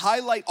we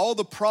highlight all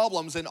the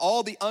problems and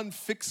all the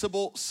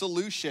unfixable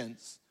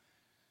solutions,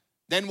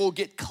 then we'll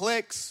get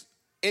clicks,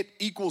 it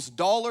equals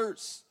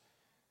dollars,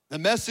 the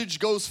message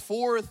goes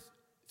forth,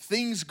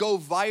 things go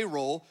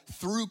viral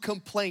through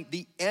complaint.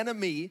 The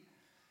enemy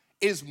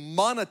is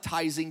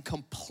monetizing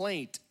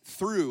complaint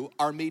through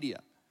our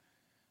media.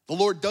 The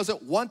Lord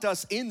doesn't want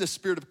us in the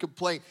spirit of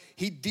complaint.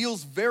 He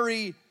deals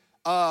very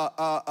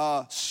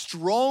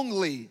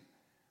strongly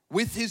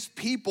with his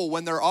people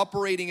when they're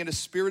operating in a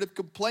spirit of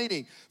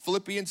complaining.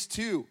 Philippians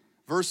 2,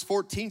 verse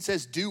 14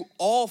 says, do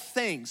all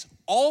things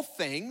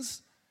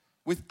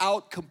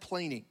without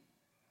complaining,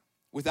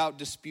 without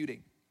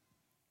disputing.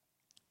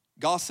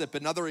 Gossip,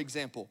 another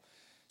example.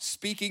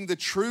 Speaking the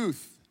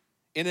truth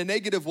in a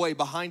negative way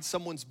behind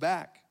someone's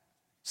back.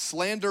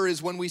 Slander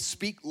is when we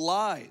speak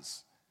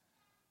lies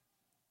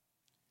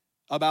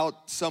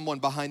about someone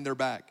behind their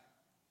back.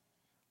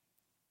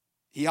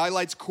 He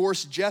highlights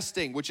coarse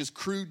jesting, which is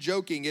crude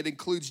joking. It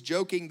includes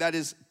joking that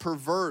is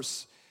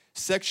perverse,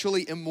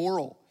 sexually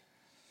immoral,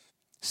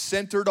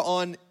 centered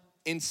on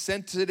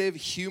insensitive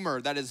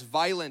humor that is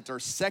violent or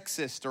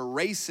sexist or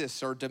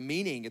racist or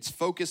demeaning. It's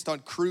focused on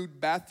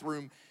crude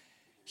bathroom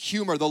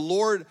humor. The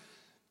Lord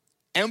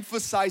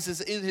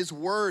emphasizes in his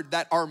word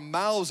that our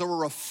mouths are a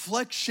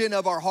reflection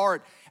of our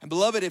heart. And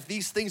beloved, if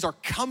these things are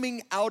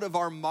coming out of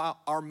our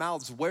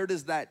mouths, where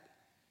does that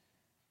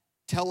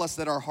tell us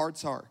that our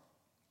hearts are?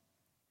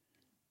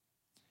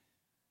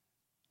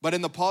 But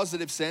in the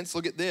positive sense,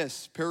 look at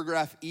this,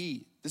 paragraph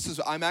E.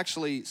 I'm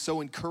actually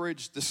so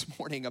encouraged this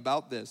morning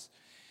about this.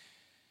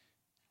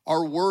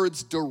 Our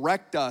words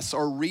direct us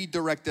or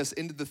redirect us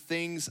into the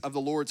things of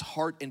the Lord's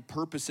heart and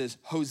purposes.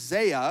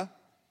 Hosea,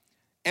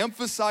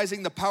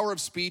 emphasizing the power of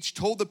speech,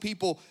 told the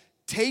people,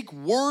 take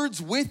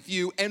words with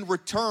you and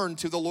return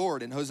to the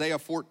Lord in Hosea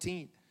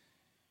 14.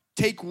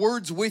 Take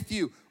words with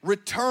you,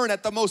 return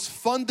at the most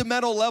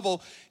fundamental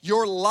level.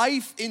 Your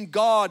life in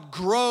God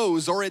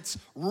grows, or it's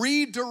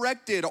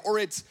redirected, or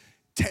it's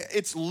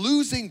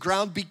losing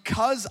ground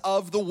because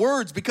of the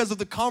words, because of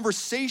the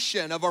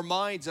conversation of our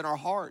minds and our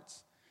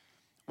hearts.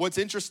 What's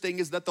interesting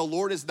is that the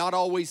Lord is not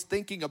always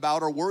thinking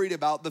about or worried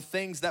about the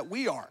things that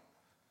we are.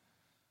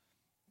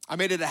 I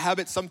made it a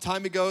habit some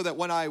time ago that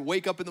when I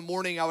wake up in the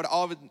morning, I would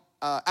often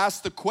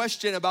ask the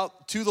question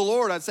to the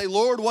Lord. I'd say,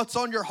 Lord, what's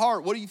on your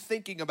heart? What are you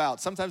thinking about?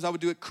 Sometimes I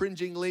would do it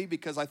cringingly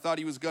because I thought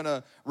he was going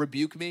to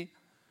rebuke me.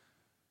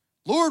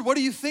 Lord, what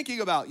are you thinking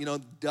about?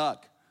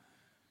 Duck.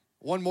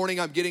 One morning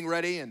I'm getting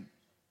ready and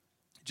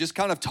just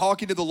kind of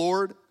talking to the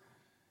Lord.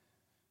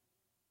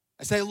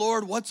 I say,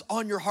 Lord, what's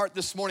on your heart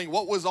this morning?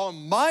 What was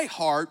on my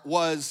heart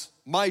was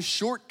my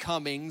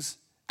shortcomings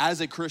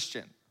as a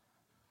Christian.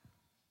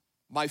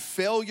 My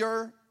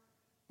failure,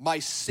 my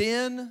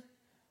sin,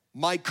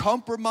 my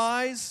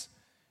compromise,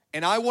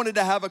 and I wanted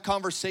to have a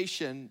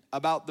conversation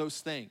about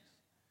those things.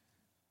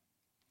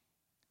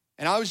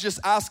 And I was just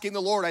asking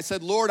the Lord, I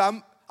said, Lord,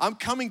 I'm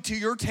coming to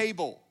your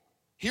table.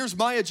 Here's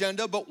my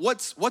agenda, but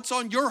what's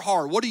on your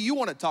heart? What do you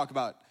want to talk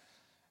about?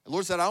 The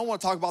Lord said, I don't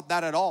want to talk about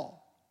that at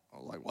all. I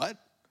was like, what?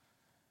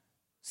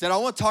 He said, I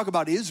want to talk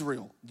about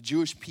Israel, the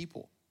Jewish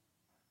people.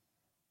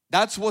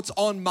 That's what's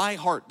on my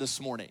heart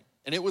this morning.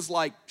 And it was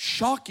like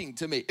shocking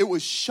to me. It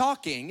was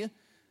shocking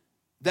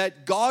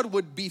that God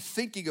would be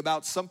thinking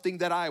about something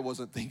that I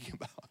wasn't thinking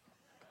about.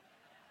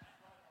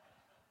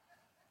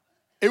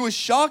 It was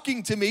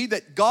shocking to me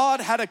that God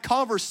had a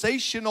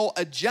conversational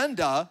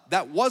agenda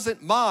that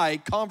wasn't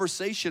my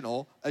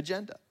conversational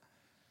agenda.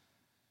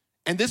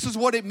 And this is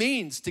what it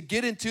means to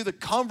get into the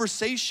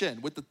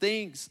conversation with the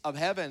things of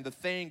heaven, the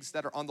things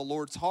that are on the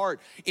Lord's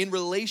heart in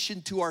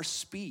relation to our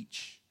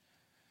speech.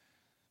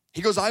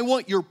 He goes, I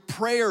want your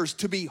prayers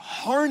to be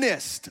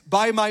harnessed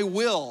by my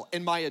will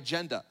and my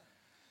agenda.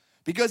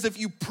 Because if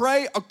you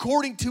pray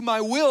according to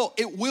my will,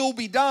 it will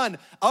be done.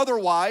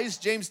 Otherwise,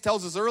 James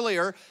tells us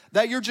earlier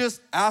that you're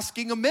just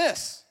asking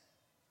amiss.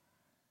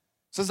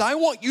 Says, I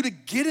want you to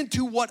get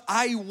into what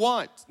I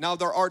want. Now,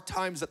 there are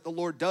times that the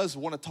Lord does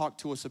want to talk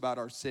to us about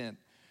our sin.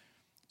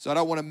 So I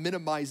don't want to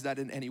minimize that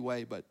in any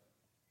way, but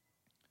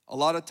a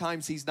lot of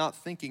times he's not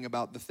thinking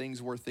about the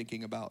things we're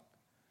thinking about.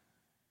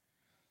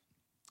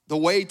 The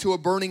way to a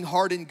burning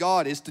heart in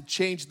God is to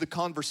change the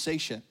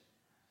conversation.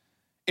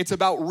 It's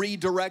about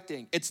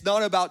redirecting. It's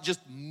not about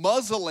just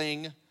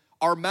muzzling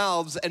our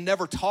mouths and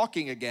never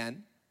talking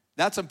again.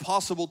 That's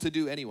impossible to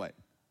do anyway.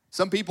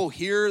 Some people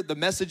hear the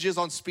messages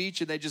on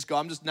speech and they just go,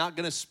 I'm just not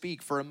going to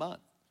speak for a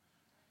month.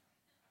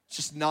 It's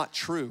just not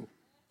true.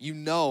 You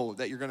know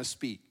that you're going to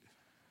speak.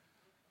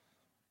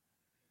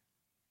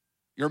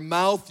 Your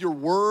mouth, your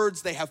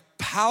words, they have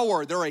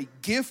power. They're a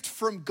gift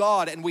from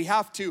God, and we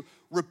have to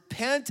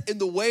repent in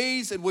the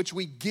ways in which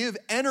we give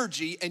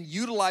energy and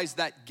utilize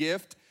that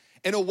gift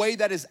in a way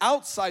that is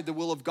outside the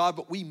will of God,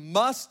 but we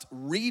must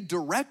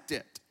redirect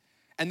it.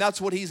 And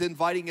that's what he's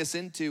inviting us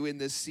into in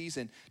this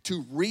season,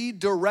 to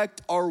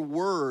redirect our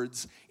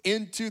words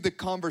into the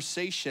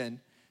conversation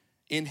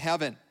in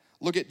heaven.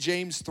 Look at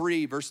James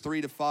 3, verse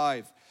 3 to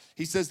 5.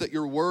 He says that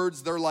your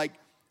words, they're like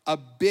a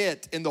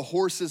bit in the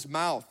horse's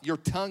mouth. Your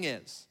tongue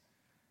is.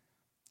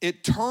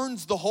 It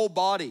turns the whole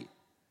body.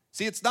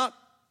 See, it's not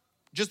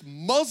just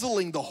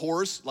muzzling the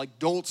horse, like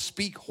don't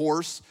speak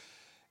horse.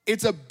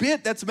 It's a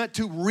bit that's meant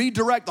to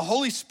redirect. The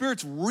Holy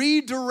Spirit's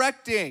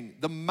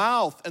redirecting the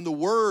mouth and the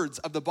words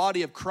of the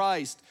body of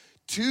Christ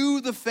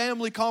to the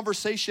family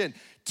conversation,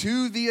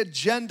 to the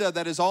agenda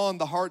that is on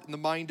the heart and the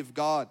mind of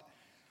God.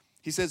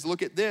 He says,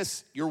 look at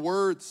this, your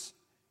words,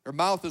 your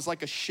mouth is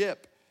like a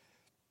ship.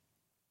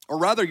 Or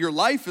rather, your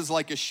life is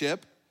like a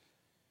ship,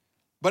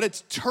 but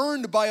it's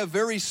turned by a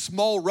very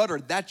small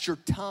rudder. That's your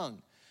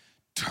tongue.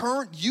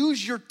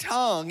 Use your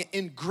tongue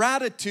in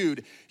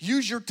gratitude.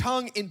 Use your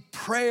tongue in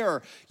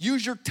prayer.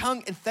 Use your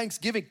tongue in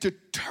thanksgiving to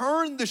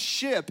turn the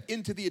ship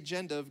into the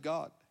agenda of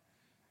God.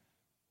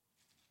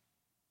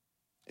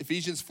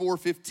 Ephesians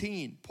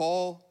 4:15,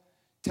 Paul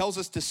tells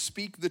us to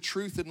speak the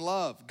truth in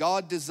love.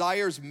 God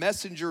desires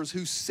messengers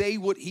who say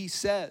what he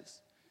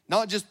says.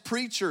 Not just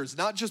preachers,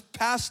 not just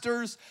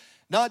pastors,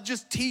 not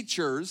just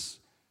teachers.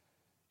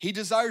 He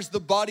desires the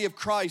body of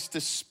Christ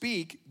to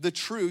speak the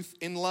truth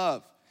in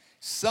love.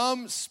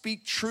 Some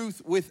speak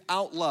truth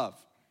without love,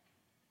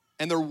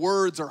 and their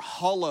words are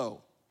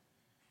hollow.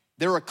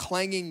 They're a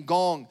clanging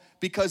gong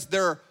because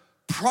their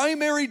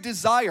primary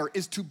desire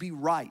is to be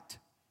right.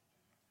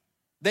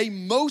 They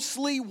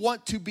mostly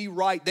want to be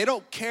right. They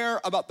don't care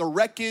about the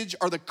wreckage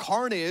or the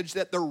carnage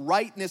that their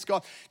rightness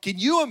goes. Can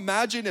you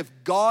imagine if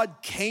God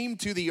came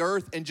to the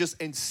earth and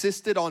just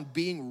insisted on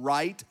being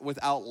right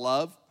without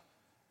love?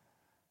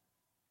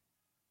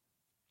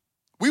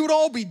 We would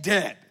all be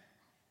dead.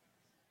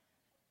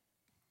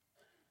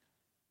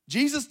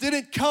 Jesus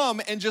didn't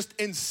come and just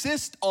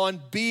insist on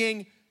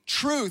being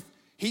truth.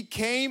 He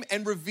came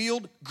and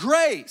revealed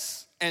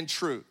grace and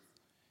truth.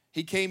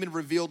 He came and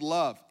revealed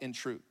love and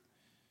truth.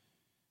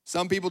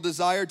 Some people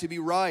desire to be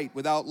right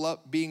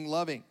without being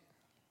loving.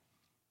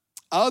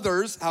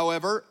 Others,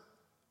 however,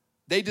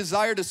 they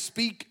desire to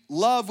speak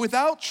love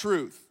without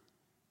truth.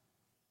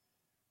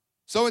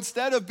 So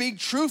instead of being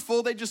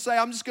truthful, they just say,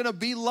 I'm just gonna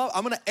be love.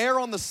 I'm gonna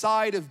err on the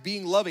side of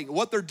being loving.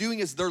 What they're doing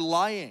is they're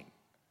lying.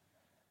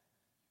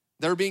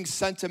 They're being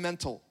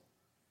sentimental.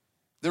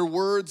 Their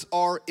words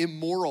are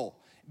immoral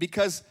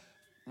because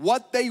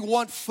what they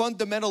want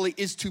fundamentally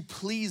is to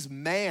please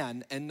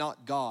man and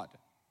not God.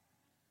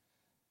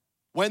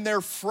 When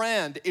their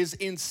friend is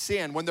in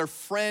sin, when their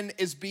friend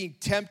is being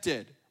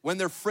tempted, when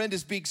their friend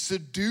is being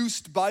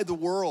seduced by the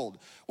world,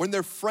 when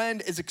their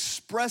friend is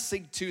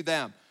expressing to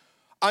them,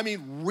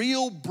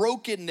 real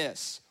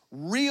brokenness,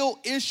 real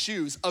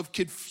issues of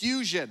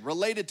confusion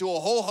related to a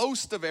whole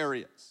host of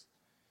areas.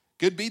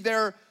 Could be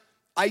their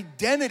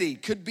identity,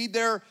 could be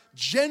their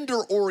gender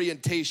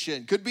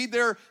orientation, could be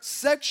their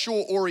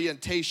sexual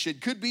orientation,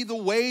 could be the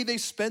way they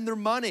spend their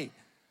money,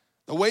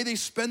 the way they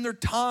spend their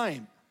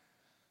time.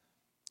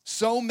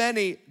 So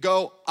many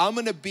go, I'm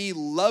gonna be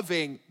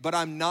loving, but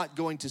I'm not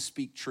going to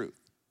speak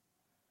truth.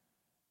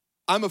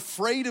 I'm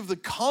afraid of the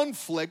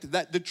conflict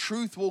that the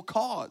truth will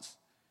cause.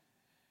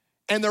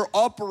 And they're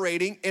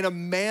operating in a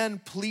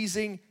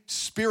man-pleasing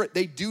spirit.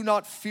 They do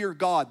not fear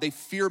God, they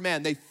fear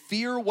man. They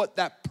fear what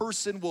that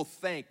person will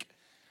think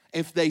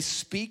if they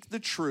speak the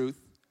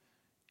truth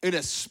in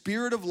a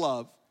spirit of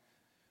love,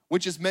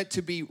 which is meant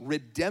to be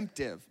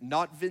redemptive,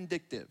 not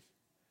vindictive.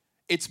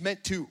 It's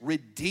meant to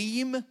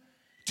redeem,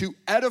 to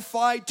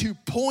edify, to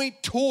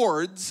point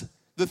towards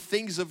the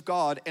things of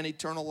God and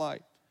eternal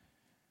life.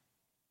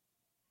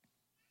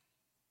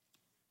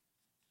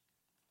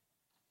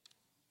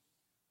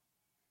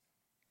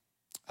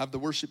 Have the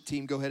worship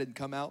team go ahead and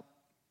come out.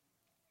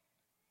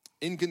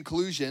 In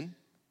conclusion,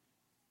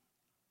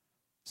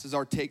 this is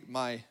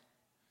my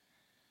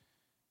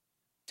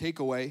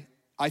takeaway.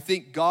 I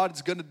think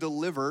God's gonna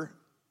deliver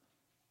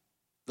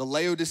the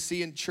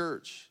Laodicean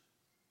church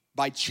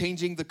by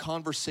changing the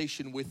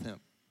conversation with him.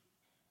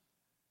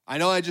 I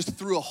know I just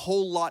threw a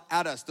whole lot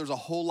at us. There's a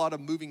whole lot of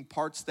moving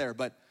parts there,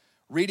 but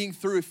reading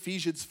through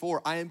Ephesians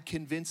 4, I am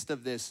convinced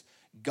of this.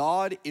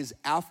 God is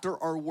after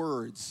our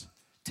words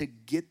to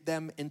get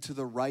them into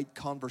the right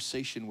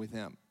conversation with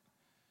him.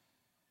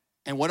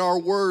 And when our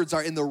words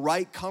are in the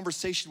right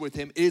conversation with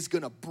him, it is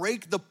gonna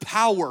break the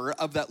power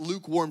of that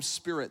lukewarm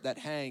spirit that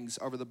hangs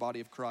over the body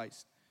of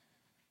Christ.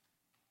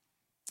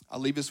 I'll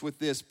leave us with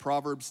this,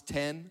 Proverbs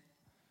 10,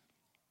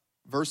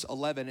 verse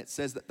 11, it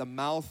says that the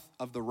mouth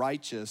of the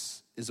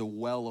righteous is a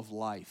well of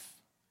life.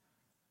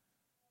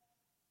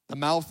 The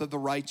mouth of the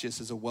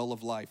righteous is a well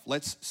of life.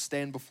 Let's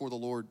stand before the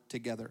Lord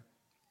together.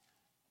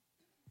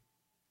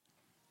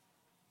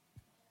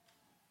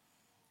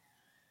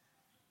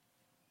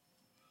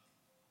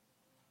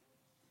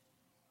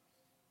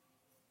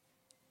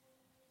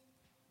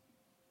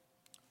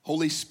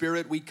 Holy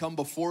Spirit, we come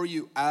before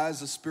you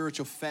as a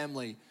spiritual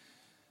family.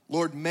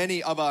 Lord,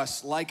 many of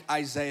us, like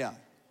Isaiah,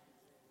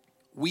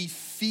 we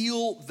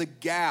feel the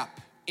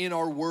gap in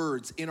our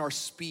words, in our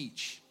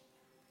speech,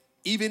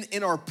 even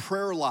in our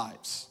prayer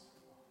lives.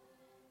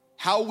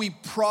 How we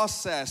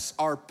process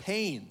our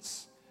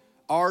pains,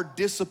 our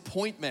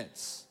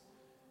disappointments,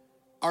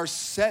 our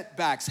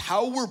setbacks,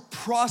 how we're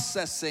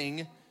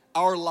processing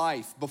our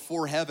life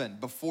before heaven,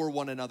 before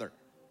one another.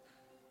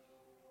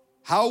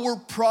 How we're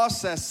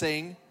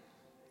processing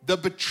the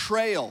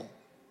betrayal,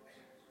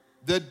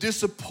 the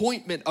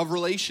disappointment of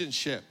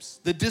relationships,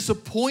 the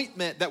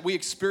disappointment that we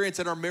experience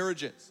in our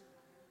marriages.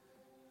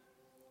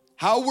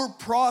 How we're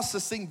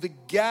processing the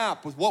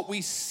gap with what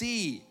we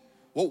see,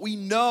 what we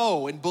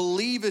know and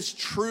believe is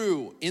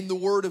true in the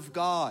Word of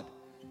God,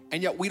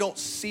 and yet we don't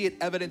see it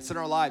evidenced in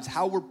our lives.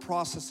 How we're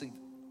processing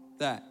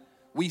that.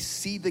 We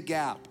see the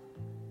gap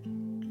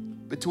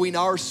between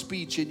our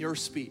speech and your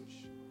speech.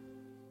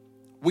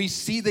 We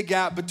see the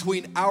gap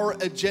between our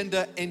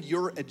agenda and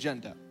your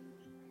agenda.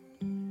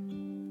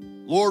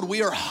 Lord,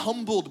 we are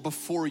humbled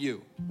before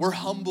you. We're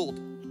humbled.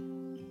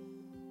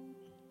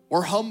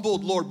 We're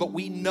humbled, Lord, but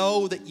we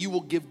know that you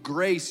will give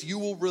grace. You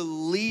will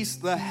release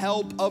the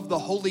help of the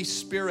Holy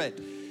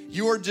Spirit.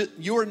 You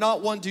are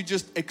not one to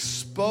just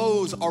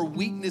expose our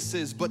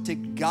weaknesses, but to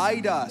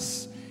guide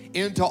us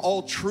into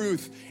all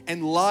truth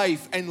and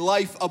life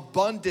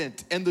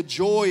abundant and the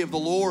joy of the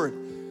Lord.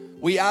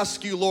 We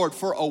ask you, Lord,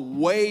 for a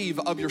wave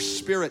of your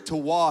Spirit to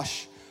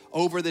wash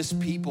over this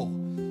people.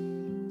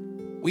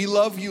 We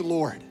love you,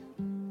 Lord,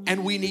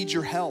 and we need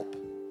your help.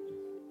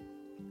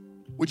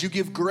 Would you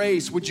give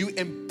grace? Would you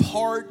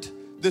impart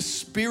the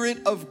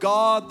Spirit of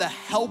God, the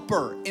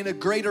helper, in a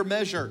greater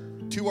measure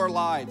to our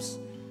lives,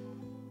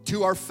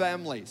 to our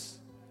families,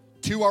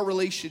 to our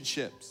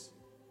relationships,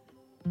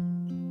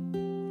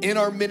 in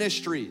our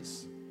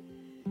ministries,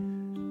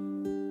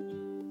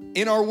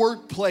 in our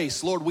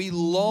workplace? Lord, we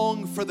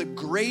long for the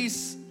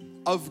grace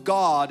of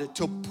God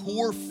to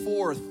pour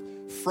forth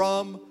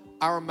from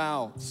our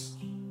mouths.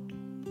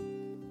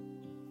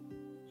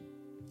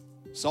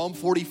 Psalm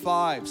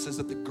 45 says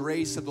that the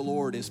grace of the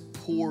Lord is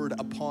poured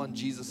upon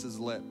Jesus'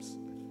 lips.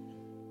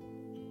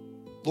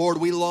 Lord,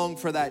 we long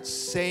for that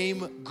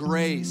same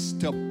grace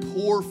to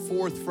pour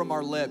forth from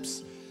our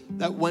lips,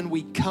 that when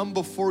we come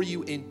before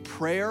you in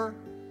prayer,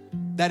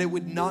 that it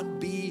would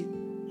not be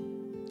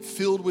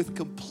filled with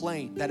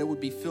complaint, that it would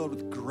be filled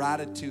with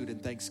gratitude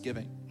and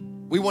thanksgiving.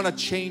 We want to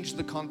change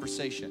the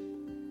conversation.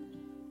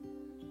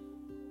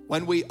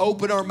 When we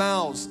open our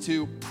mouths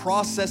to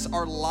process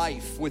our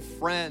life with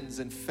friends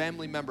and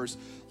family members,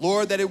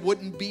 Lord, that it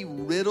wouldn't be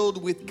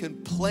riddled with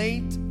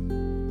complaint,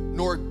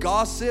 nor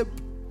gossip,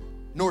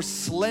 nor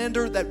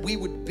slander, that we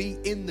would be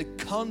in the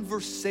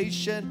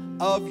conversation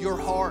of your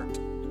heart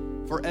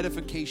for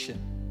edification.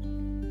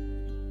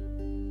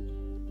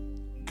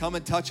 Come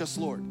and touch us,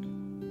 Lord.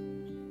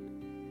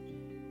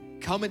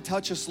 Come and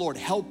touch us, Lord.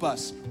 Help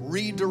us,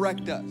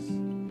 redirect us.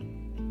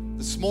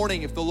 This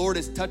morning, if the Lord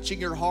is touching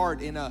your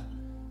heart in a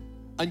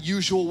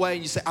unusual way,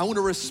 and you say, I want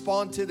to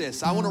respond to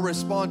this. I want to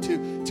respond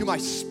to my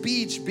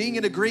speech being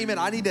in agreement.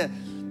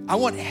 I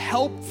want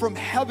help from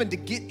heaven to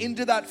get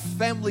into that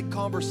family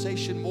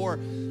conversation more.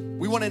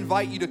 We want to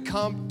invite you to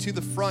come to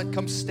the front,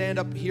 come stand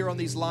up here on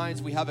these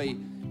lines. We have a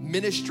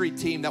ministry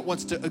team that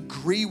wants to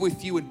agree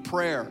with you in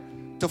prayer,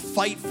 to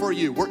fight for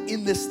you. We're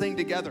in this thing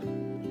together.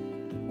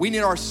 We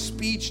need our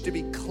speech to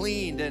be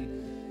cleaned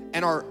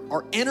and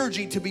our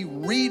energy to be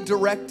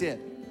redirected.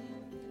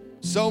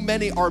 So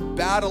many are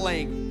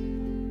battling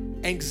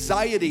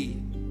anxiety,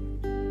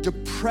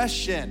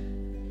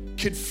 depression,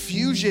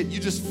 confusion. You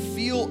just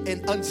feel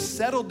an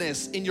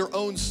unsettledness in your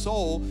own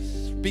soul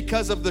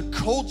because of the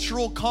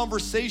cultural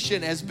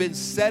conversation has been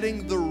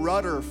setting the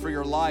rudder for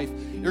your life.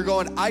 You're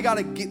going, I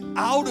gotta get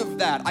out of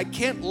that. I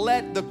can't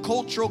let the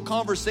cultural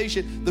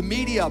conversation, the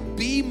media,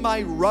 be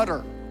my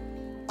rudder.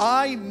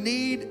 I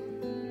need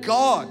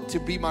God to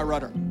be my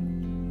rudder.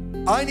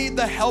 I need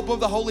the help of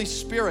the Holy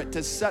Spirit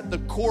to set the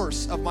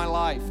course of my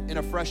life in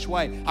a fresh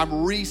way.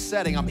 I'm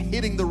resetting. I'm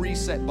hitting the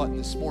reset button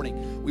this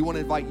morning. We want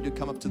to invite you to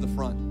come up to the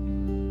front.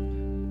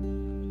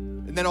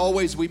 And then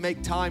always we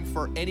make time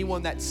for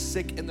anyone that's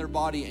sick in their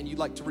body and you'd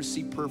like to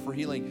receive prayer for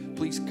healing.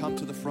 Please come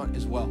to the front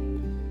as well.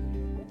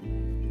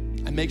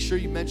 And make sure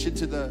you mention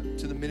to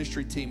the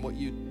ministry team what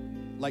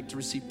you'd like to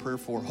receive prayer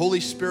for. Holy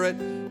Spirit,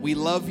 we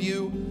love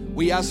you.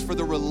 We ask for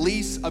the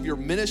release of your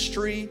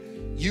ministry.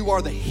 You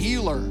are the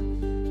healer.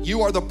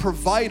 You are the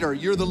provider.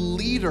 You're the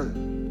leader.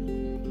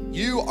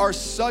 You are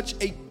such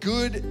a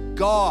good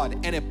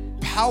God and a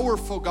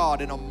powerful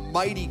God and a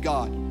mighty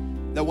God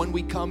that when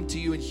we come to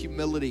you in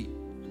humility,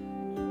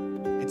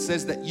 it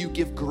says that you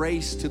give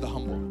grace to the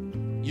humble.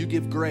 You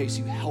give grace.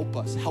 You help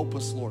us. Help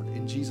us, Lord.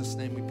 In Jesus'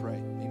 name we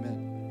pray.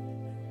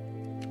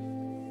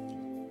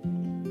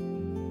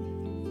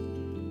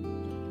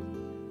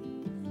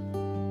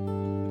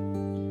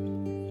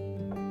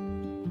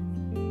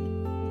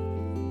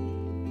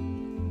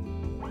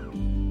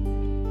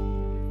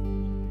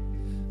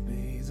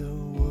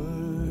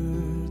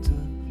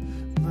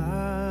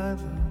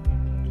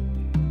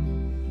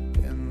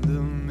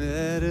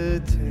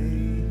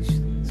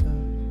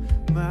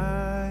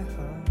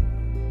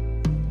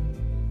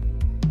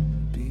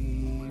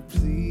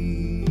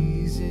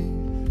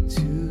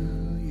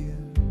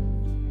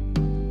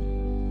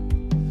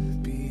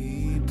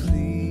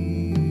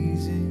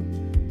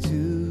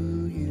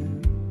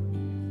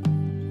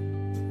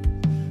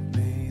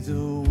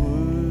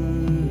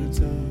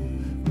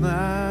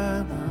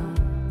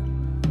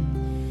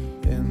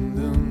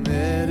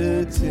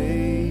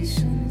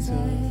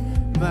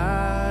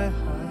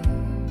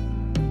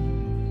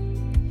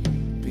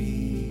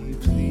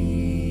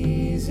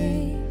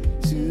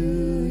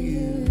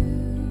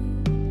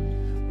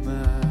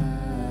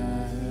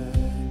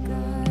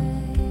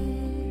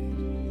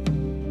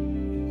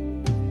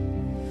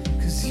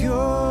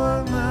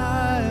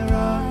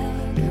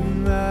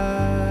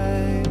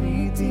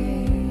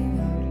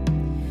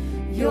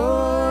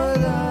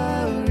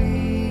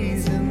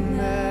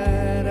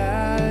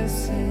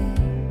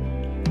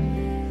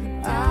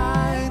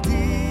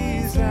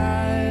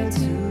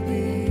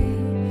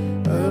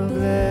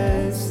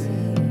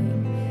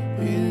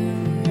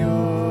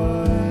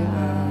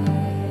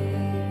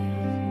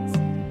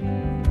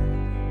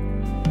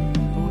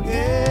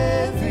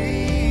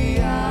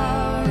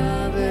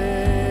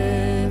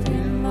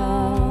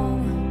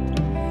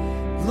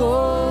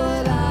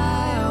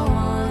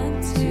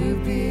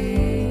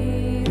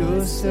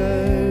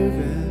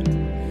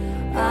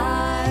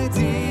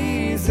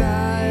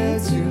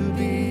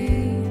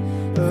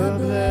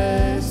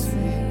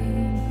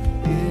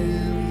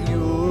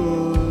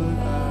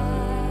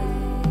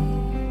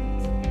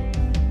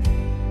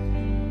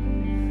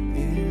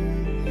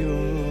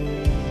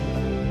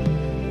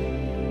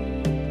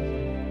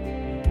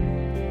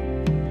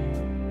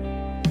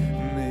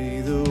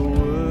 The